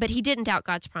 But he didn't doubt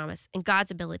God's promise and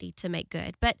God's ability to make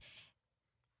good. But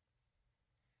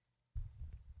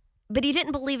he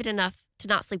didn't believe it enough to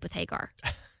not sleep with Hagar.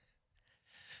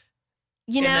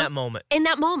 In that moment.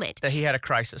 That he had a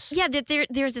crisis. Yeah, that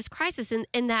there's this crisis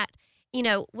in that,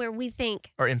 where we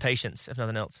think. Or impatience, if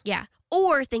nothing else. Yeah.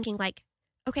 Or thinking like,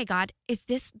 okay, God, is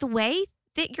this the way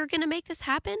that you're going to make this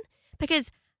happen?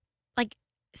 Because, like,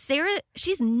 Sarah,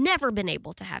 she's never been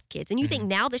able to have kids. And you think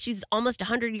now that she's almost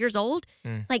 100 years old,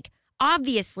 like,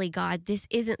 obviously, God, this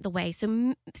isn't the way.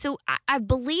 So I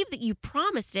believe that you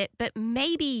promised it, but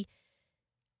maybe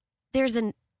there's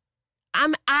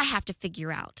I have to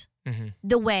figure out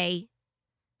the way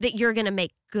that you're going to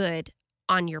make good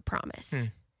on your promise.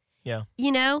 Yeah.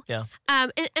 Yeah.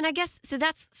 And I guess, so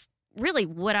that's really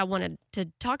what I wanted to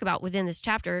talk about within this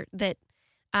chapter that,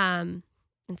 and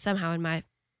somehow in my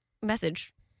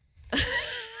message,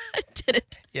 I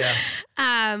didn't. Yeah.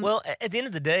 Well, at the end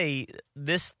of the day,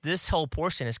 this whole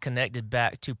portion is connected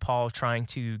back to Paul trying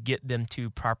to get them to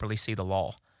properly see the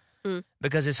law.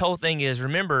 Because his whole thing is,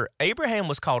 remember, Abraham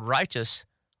was called righteous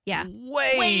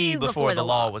way before the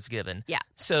law was given. Yeah.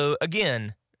 So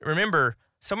again, remember,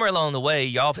 somewhere along the way,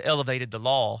 y'all have elevated the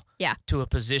law to a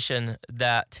position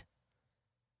that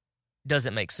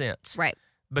doesn't make sense. Right.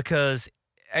 Because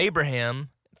Abraham,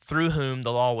 through whom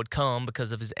the law would come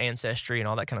because of his ancestry and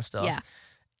all that kind of stuff,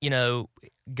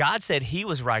 God said he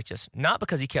was righteous, not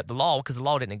because he kept the law, because the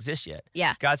law didn't exist yet.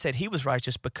 Yeah. God said he was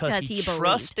righteous because he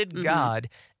trusted God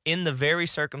in the very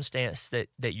circumstance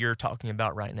that you're talking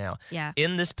about right now. Yeah.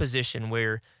 In this position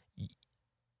where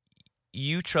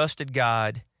you trusted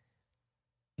God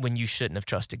when you shouldn't have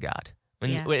trusted God.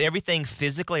 When everything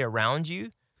physically around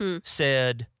you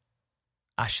said,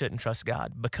 I shouldn't trust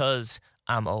God because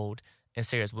I'm old and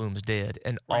Sarah's womb's dead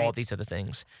and all these other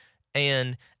things.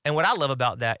 And what I love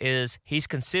about that is he's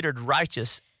considered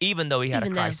righteous even though he had a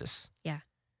crisis. Yeah.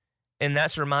 And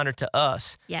that's a reminder to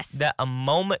us that a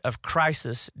moment of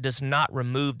crisis does not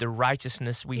remove the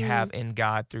righteousness we have in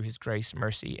God through his grace,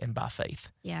 mercy, and by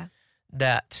faith. Yeah.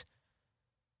 That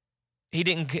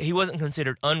he wasn't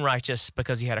considered unrighteous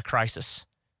because he had a crisis.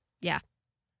 Yeah.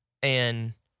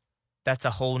 And that's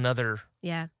a whole nother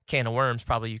can of worms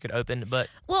probably you could open. But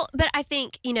I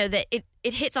think, that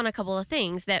it hits on a couple of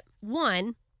things. That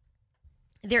one,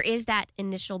 there is that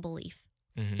initial belief.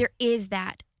 There is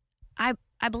that, I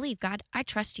believe, God, I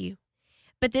trust you.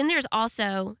 But then there's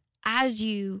also, as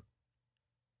you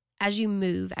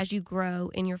move, as you grow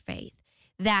in your faith,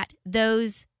 that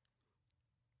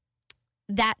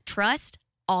trust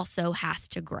also has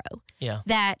to grow. Yeah.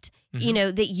 That,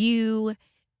 that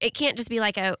it can't just be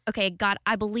like, okay, God,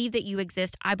 I believe that you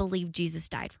exist. I believe Jesus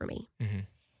died for me.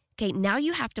 Okay, now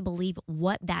you have to believe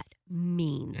what that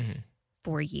means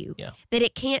for you. Yeah. That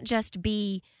it can't just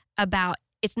be about,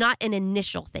 it's not an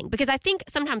initial thing. Because I think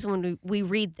sometimes when we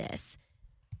read this,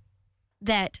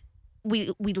 that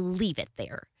we leave it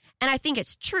there. And I think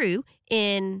it's true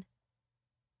in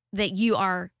that you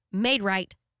are made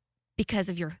right because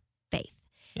of your faith.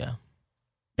 Yeah.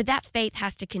 But that faith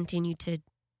has to continue to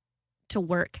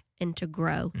work and to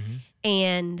grow.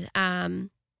 And,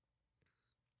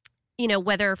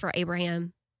 whether for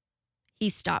Abraham, he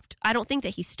stopped. I don't think that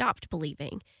he stopped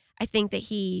believing. I think that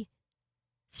he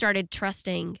started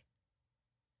trusting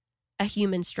a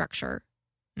human structure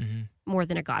more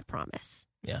than a God promise.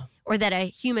 Yeah. Or that a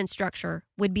human structure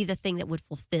would be the thing that would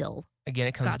fulfill. Again,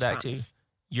 it comes God's back promise. to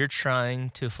you're trying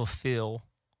to fulfill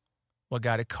what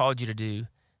God had called you to do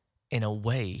in a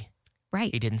way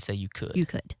he didn't say you could. You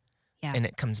could. Yeah. And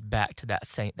it comes back to that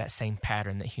same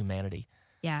pattern, that humanity.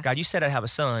 Yeah. God, you said I'd have a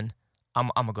son. I'm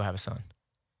gonna go have a son.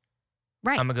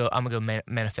 Right. I'm gonna go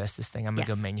manifest this thing. I'm gonna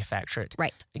go manufacture it.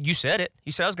 Right. You said it.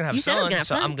 You said I was gonna have a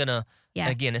son. I'm gonna. Yeah.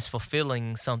 Again, it's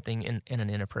fulfilling something in an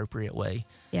inappropriate way.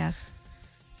 Yeah.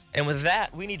 And with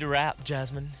that, we need to wrap,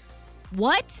 Jasmine.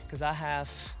 What? Because I have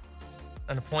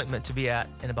an appointment to be at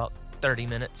in about 30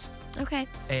 minutes. Okay.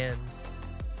 And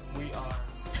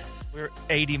we're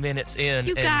 80 minutes in.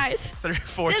 You guys. 3 or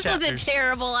 4 this chapters. was a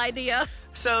terrible idea.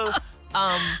 So,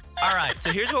 all right.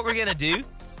 So here's what we're going to do.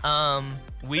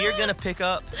 We are going to pick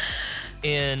up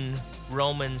in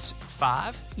Romans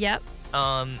 5. Yep.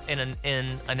 In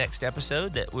a next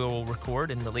episode that we will record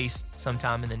and release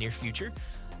sometime in the near future.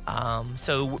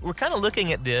 So we're kind of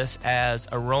looking at this as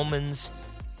a Romans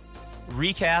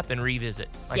recap and revisit.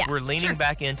 Like we're leaning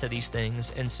back into these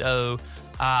things. And so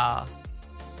I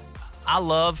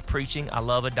love preaching. I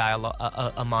love a dialogue,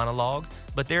 a monologue.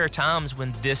 But there are times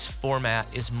when this format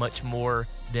is much more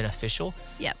beneficial.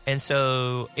 Yep. And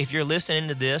so if you're listening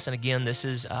to this, and again, this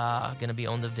is going to be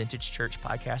on the Vintage Church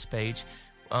podcast page,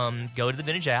 go to the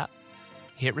Vintage app,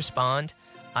 hit respond.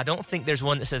 I don't think there's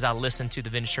one that says I listen to the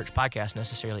Vintage Church podcast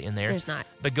necessarily in there. There's not.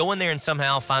 But go in there and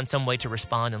somehow find some way to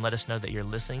respond and let us know that you're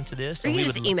listening to this. Or you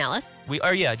can just email us.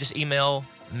 Just email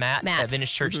Matt. at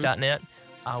vintagechurch.net.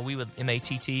 We would,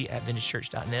 MATT at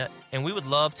vintagechurch.net. And we would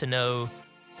love to know,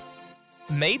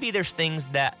 maybe there's things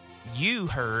that you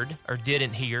heard or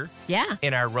didn't hear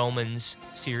in our Romans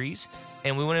series.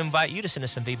 And we want to invite you to send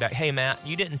us some feedback. Hey, Matt,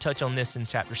 you didn't touch on this in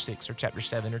chapter 6 or chapter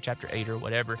 7 or chapter 8 or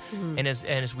whatever. Mm-hmm. And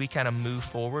as we kind of move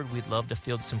forward, we'd love to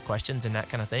field some questions and that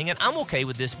kind of thing. And I'm okay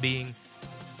with this being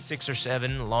 6 or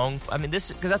 7 long. I mean,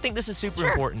 because I think this is super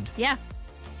important. Yeah.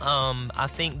 I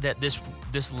think that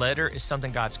this letter is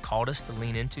something God's called us to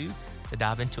lean into, to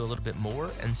dive into a little bit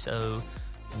more. And so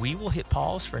we will hit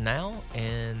pause for now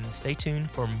and stay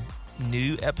tuned for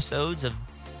new episodes of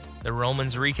the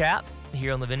Romans recap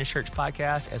here on the Vintage Church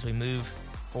podcast as we move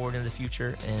forward into the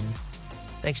future. And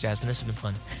thanks, Jasmine. This has been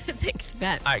fun. Thanks,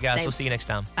 Matt. All right, guys. Same. We'll see you next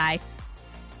time. Bye.